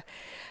tough, yeah.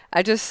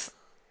 I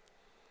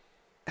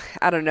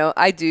don't know.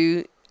 I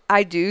do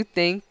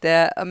think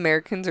that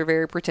Americans are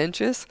very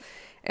pretentious,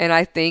 and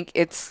I think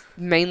it's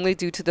mainly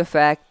due to the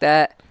fact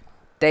that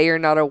they are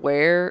not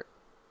aware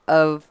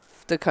of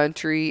the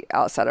country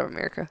outside of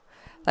America.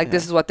 Like,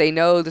 this is what they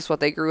know, this is what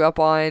they grew up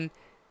on.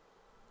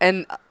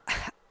 And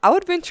I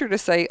would venture to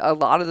say at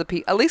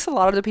least a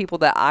lot of the people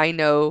that I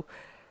know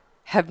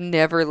have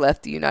never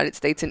left the United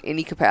States in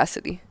any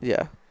capacity.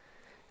 Yeah.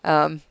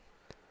 And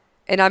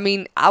I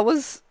mean, I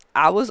was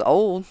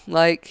old.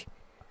 Like,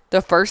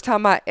 the first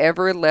time I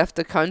ever left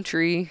the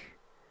country,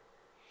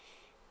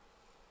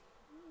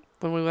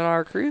 when we went on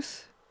our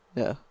cruise.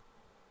 Yeah.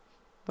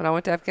 When I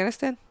went to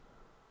Afghanistan.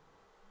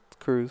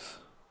 Cruise.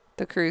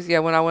 The cruise, yeah,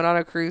 when I went on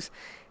a cruise.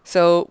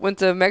 So, went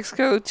to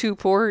Mexico, 2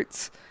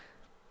 ports.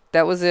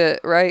 That was it,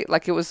 right?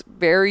 Like, it was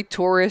very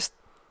tourist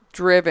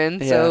driven.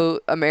 Yeah. So,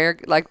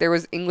 there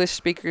was English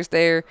speakers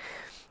there.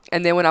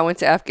 And then when I went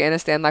to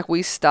Afghanistan, like,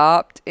 we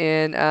stopped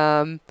in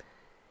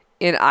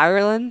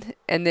Ireland,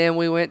 and then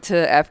we went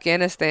to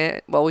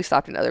Afghanistan. Well, we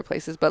stopped in other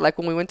places, but like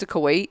when we went to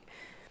Kuwait,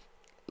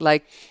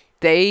 like,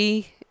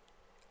 they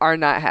are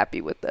not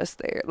happy with us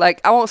there.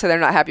 Like, I won't say they're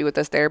not happy with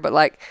us there, but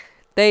like,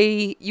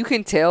 you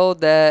can tell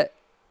that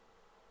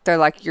they're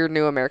like, you're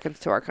new Americans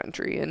to our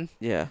country, and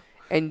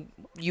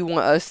you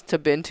want us to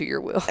bend to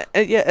your will.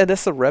 And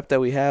that's the rep that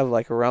we have,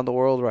 like, around the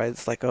world, right?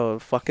 It's like, oh,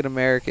 fucking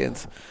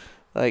Americans.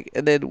 Like,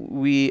 and then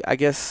we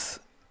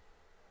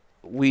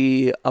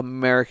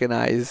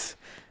Americanize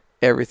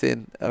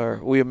everything, or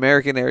we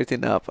American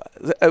everything up.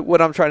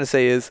 What I'm trying to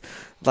say is,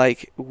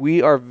 like,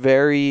 we are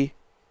very,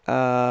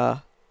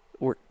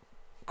 we're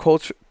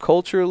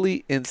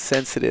culturally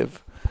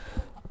insensitive.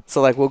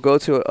 So, like, we'll go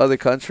to another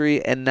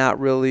country and not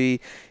really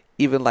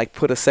even, like,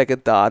 put a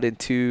second thought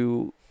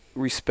into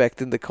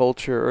respecting the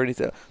culture or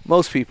anything.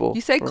 Most people.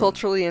 You say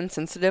culturally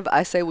insensitive.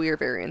 I say we are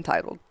very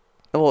entitled.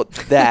 Well,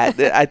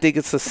 I think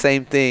it's the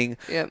same thing.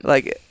 Yeah.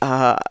 Like,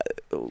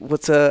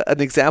 what's an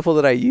example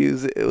that I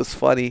use? It was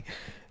funny.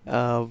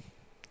 So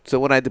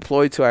when I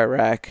deployed to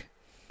Iraq,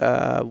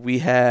 we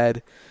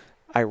had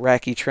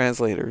Iraqi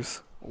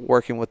translators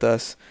working with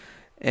us,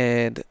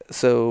 and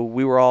so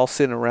we were all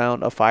sitting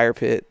around a fire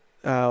pit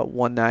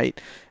one night,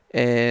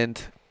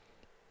 and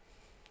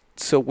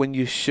so when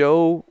you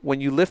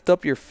lift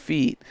up your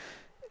feet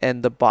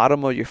and the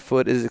bottom of your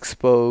foot is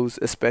exposed,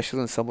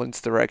 especially in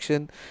someone's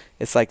direction,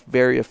 it's like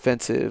very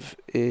offensive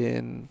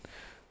in,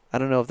 I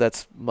don't know if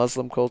that's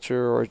Muslim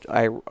culture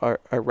or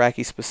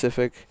Iraqi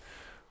specific.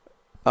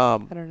 I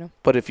don't know.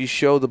 But if you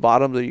show the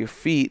bottom of your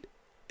feet,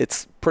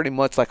 it's pretty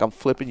much like I'm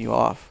flipping you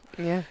off.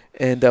 Yeah.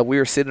 And we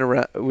were sitting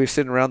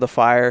around the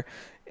fire,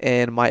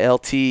 and my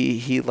LT,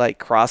 he like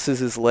crosses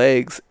his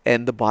legs,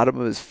 and the bottom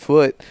of his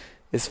foot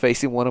is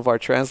facing one of our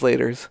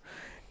translators,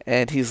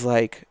 and he's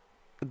like,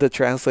 the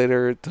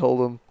translator told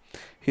him,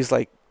 he's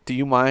like, do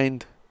you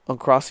mind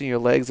uncrossing your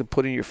legs and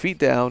putting your feet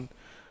down?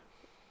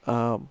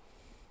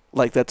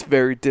 Like, that's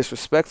very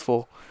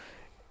disrespectful.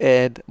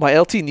 And my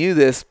LT knew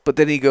this, but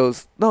then he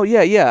goes, no,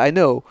 yeah, I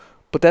know,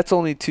 but that's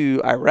only to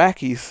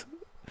Iraqis.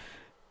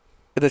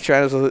 And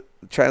the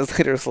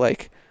translator's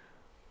like,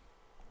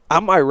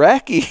 I'm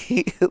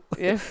Iraqi.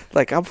 Yeah.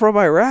 Like, I'm from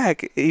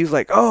Iraq. He's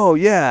like, oh,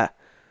 yeah.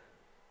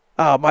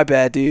 Oh, my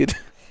bad, dude.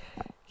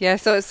 Yeah,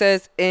 so it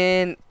says,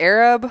 in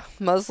Arab,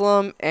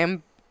 Muslim,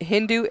 and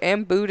Hindu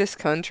and Buddhist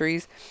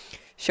countries,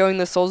 showing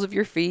the soles of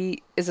your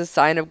feet is a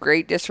sign of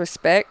great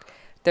disrespect.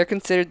 They're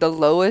considered the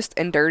lowest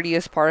and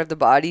dirtiest part of the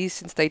body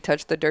since they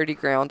touch the dirty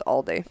ground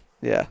all day.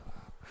 Yeah.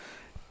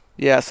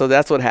 Yeah, so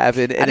that's what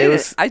happened. And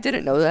I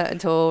didn't know that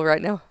until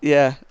right now.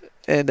 Yeah.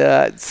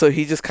 And so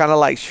he just kind of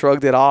like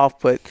shrugged it off,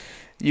 but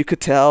you could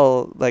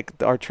tell like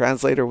our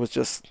translator was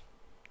just,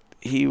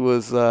 he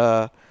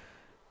wasn't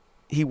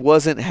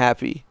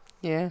happy.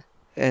 Yeah.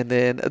 And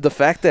then the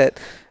fact that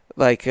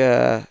like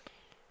an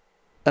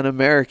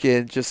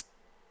American just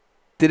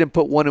didn't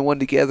put one and one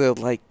together,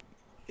 like,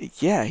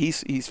 yeah,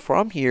 he's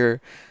from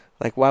here.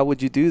 Like, why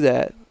would you do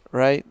that,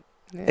 right?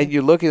 Yeah. And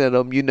you're looking at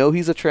him, you know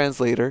he's a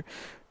translator.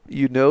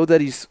 You know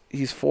that he's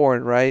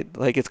foreign, right?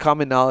 Like, it's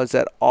common knowledge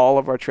that all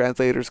of our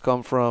translators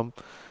come from,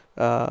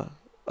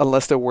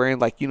 unless they're wearing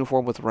like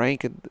uniform with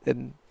rank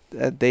and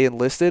they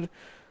enlisted,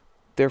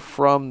 they're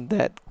from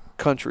that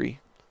country.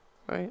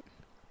 Right.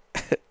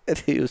 And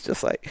he was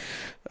just like,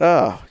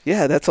 oh,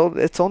 yeah, it's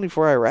only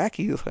for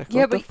Iraqis. Like,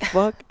 yeah, what the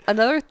fuck?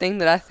 Another thing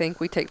that I think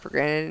we take for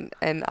granted,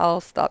 and I'll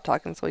stop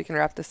talking so we can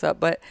wrap this up,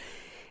 but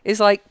is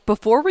like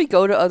before we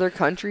go to other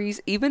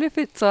countries, even if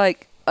it's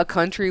like a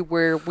country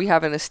where we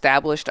have an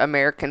established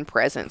American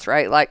presence,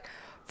 right? Like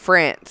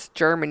France,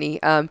 Germany,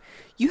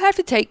 you have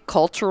to take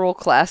cultural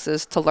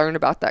classes to learn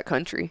about that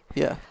country.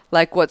 Yeah.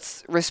 Like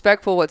what's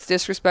respectful, what's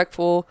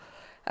disrespectful,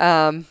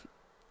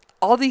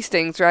 all these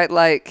things, right?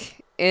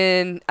 Like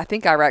I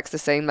think Iraq's the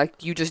same.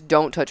 Like you just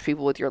don't touch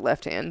people with your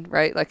left hand,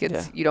 right? Like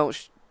you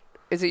don't.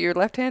 Is it your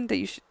left hand that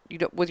you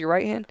don't with your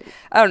right hand?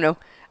 I don't know.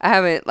 I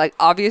haven't like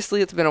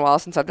obviously it's been a while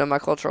since I've done my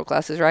cultural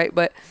classes, right?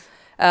 But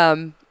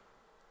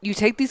you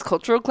take these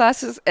cultural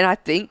classes, and I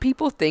think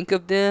people think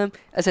of them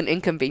as an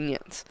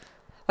inconvenience.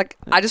 Like,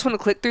 I just want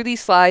to click through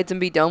these slides and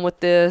be done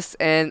with this,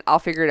 and I'll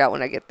figure it out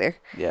when I get there.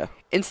 Yeah.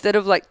 Instead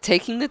of, like,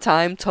 taking the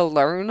time to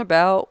learn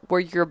about where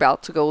you're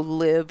about to go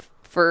live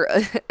for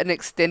an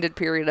extended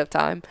period of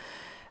time.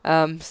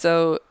 And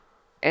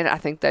I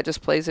think that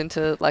just plays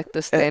into, like,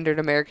 the standard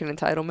American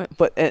entitlement.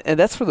 But, and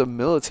that's for the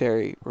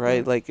military,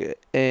 right? Mm-hmm. Like,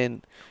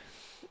 and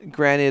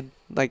granted,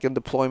 like, in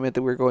deployment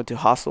that we're going to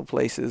hostile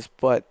places,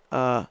 but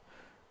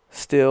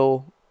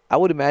still, I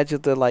would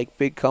imagine that, like,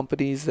 big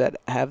companies that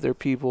have their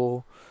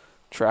people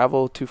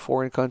travel to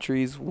foreign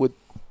countries would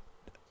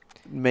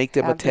make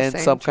them attend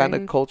some kind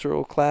of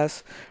cultural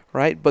class,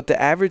 right? But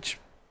the average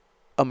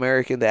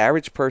American, the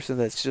average person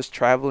that's just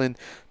traveling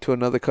to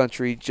another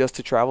country just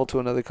to travel to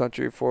another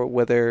country for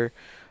whether,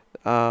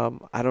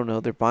 I don't know,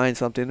 they're buying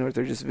something or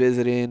they're just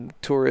visiting,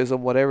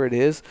 tourism, whatever it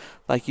is,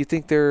 like you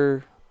think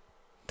they're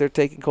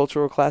taking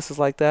cultural classes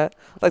like that?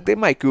 Like they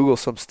might Google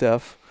some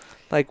stuff.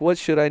 Like, what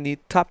should I need?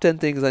 Top 10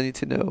 things I need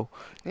to know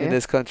in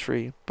this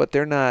country. But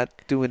they're not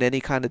doing any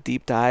kind of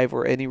deep dive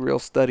or any real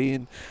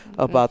studying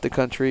about the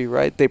country,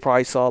 right? They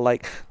probably saw,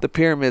 like, the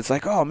pyramids.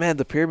 Like, oh, man,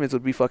 the pyramids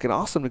would be fucking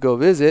awesome to go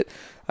visit.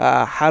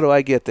 How do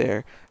I get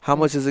there? How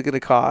much is it going to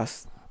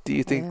cost? Do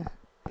you think?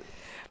 Yeah.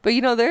 But,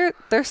 you know,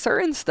 there's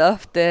certain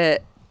stuff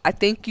that I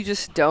think you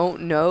just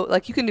don't know.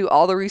 Like, you can do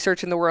all the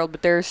research in the world,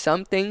 but there are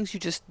some things you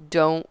just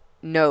don't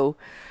know.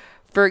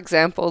 For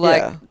example,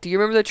 like, do you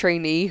remember the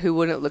trainee who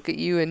wouldn't look at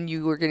you and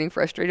you were getting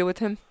frustrated with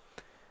him?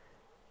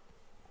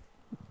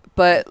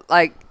 But,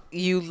 like,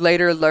 you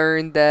later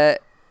learned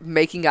that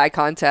making eye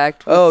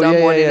contact with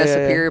someone in a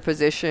superior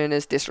position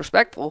is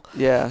disrespectful.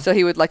 Yeah. So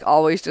he would, like,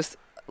 always just,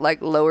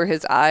 like, lower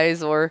his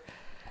eyes or,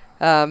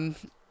 I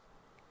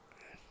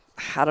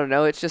don't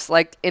know. It's just,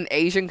 like, in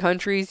Asian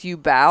countries, you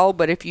bow.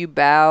 But if you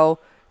bow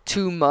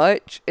too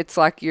much, it's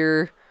like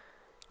you're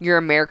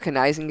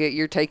Americanizing it.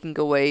 You're taking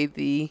away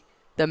the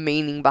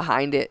meaning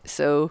behind it.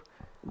 So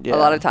a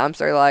lot of times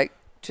they're like,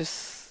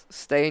 just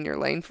stay in your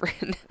lane,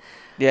 friend.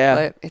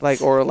 Yeah.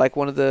 Like, or like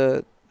one of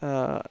the,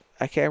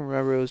 I can't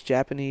remember, it was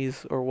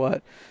Japanese or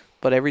what,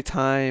 but every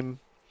time,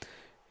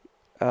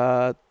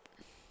 when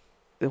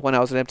I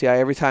was an MTI,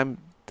 every time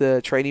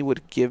the trainee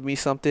would give me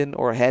something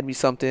or hand me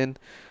something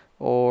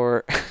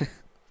or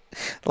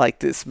like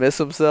dismiss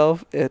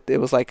himself, it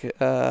was like,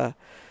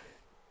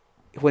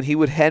 when he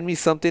would hand me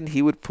something,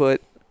 he would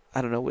put,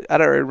 I don't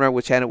remember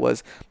which hand it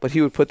was, but he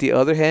would put the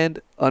other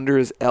hand under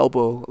his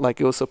elbow, like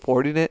it was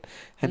supporting it,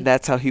 and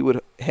that's how he would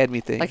hand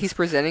me things. Like he's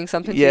presenting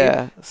something to you?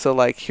 Yeah, so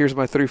like, here's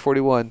my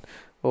 341,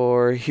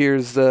 or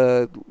here's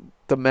the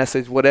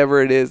message,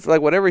 whatever it is.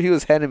 Like, whatever he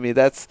was handing me,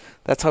 that's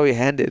how he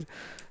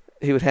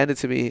would hand it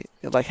to me.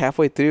 And like,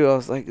 halfway through, I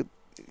was like,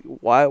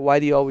 why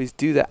do you always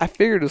do that? I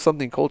figured it was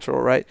something cultural,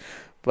 right?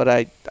 But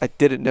I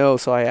didn't know,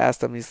 so I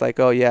asked him. He's like,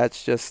 oh, yeah,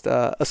 it's just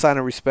a sign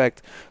of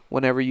respect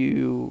whenever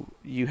you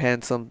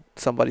hand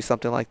somebody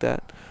something like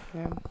that.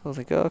 Yeah. I was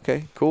like, oh,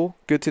 okay, cool,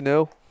 good to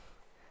know.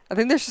 I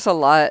think there's just a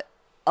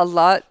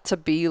lot to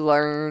be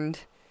learned,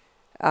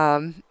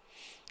 and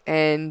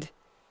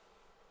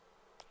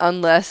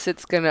unless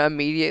it's going to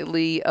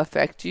immediately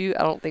affect you,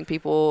 I don't think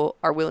people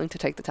are willing to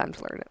take the time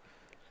to learn it.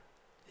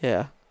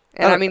 Yeah.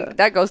 And I mean,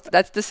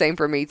 that's the same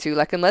for me, too.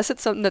 Like, unless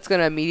it's something that's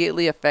going to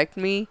immediately affect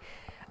me,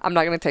 I'm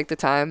not going to take the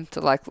time to,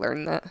 like,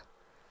 learn that.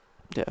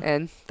 Yeah.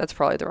 And that's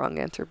probably the wrong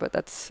answer, but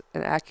that's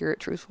an accurate,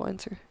 truthful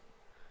answer.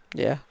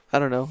 Yeah. I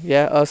don't know.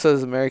 Yeah, us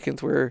as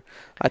Americans,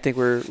 I think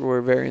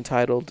we're very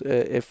entitled,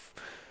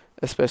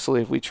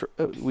 especially if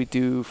we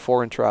do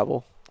foreign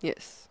travel.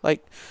 Yes.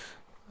 Like,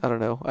 I don't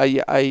know.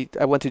 I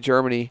went to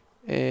Germany,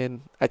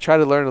 and I tried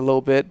to learn a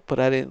little bit, but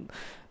I didn't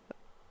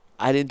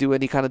do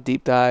any kind of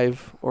deep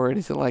dive or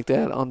anything like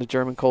that on the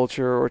German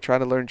culture or try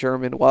to learn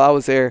German. While I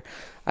was there,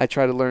 I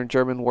tried to learn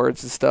German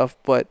words and stuff,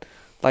 but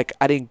like,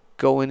 I didn't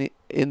go in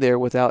there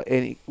with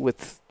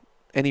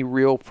any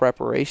real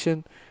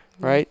preparation,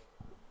 right?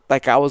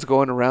 Like, I was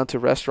going around to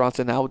restaurants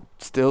and I would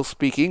still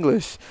speak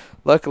English.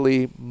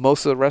 Luckily,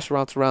 most of the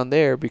restaurants around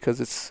there,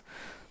 because it's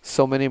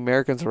so many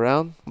Americans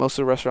around, most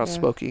of the restaurants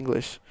spoke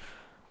English.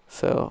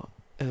 So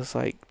it was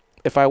like,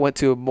 if I went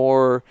to a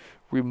more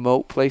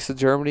remote place in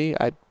Germany,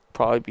 I'd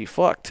probably be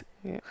fucked.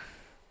 Yeah.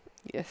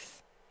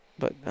 Yes.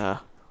 But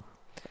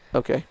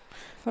okay.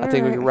 I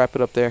think we can wrap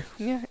it up there.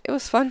 Yeah, it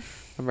was fun.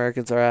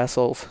 Americans are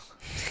assholes.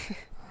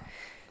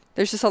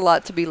 There's just a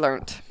lot to be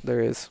learned. There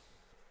is.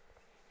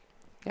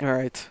 Yeah. All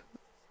right.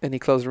 Any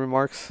closing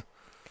remarks?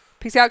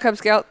 Peace out, Cub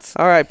Scouts.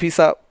 All right. Peace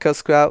out, Cub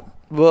Scout.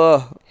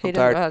 I'm He doesn't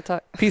tired. know how to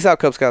talk. Peace out,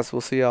 Cub Scouts.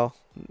 We'll see y'all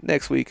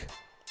next week.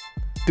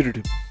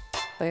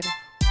 Later.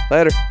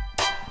 Later.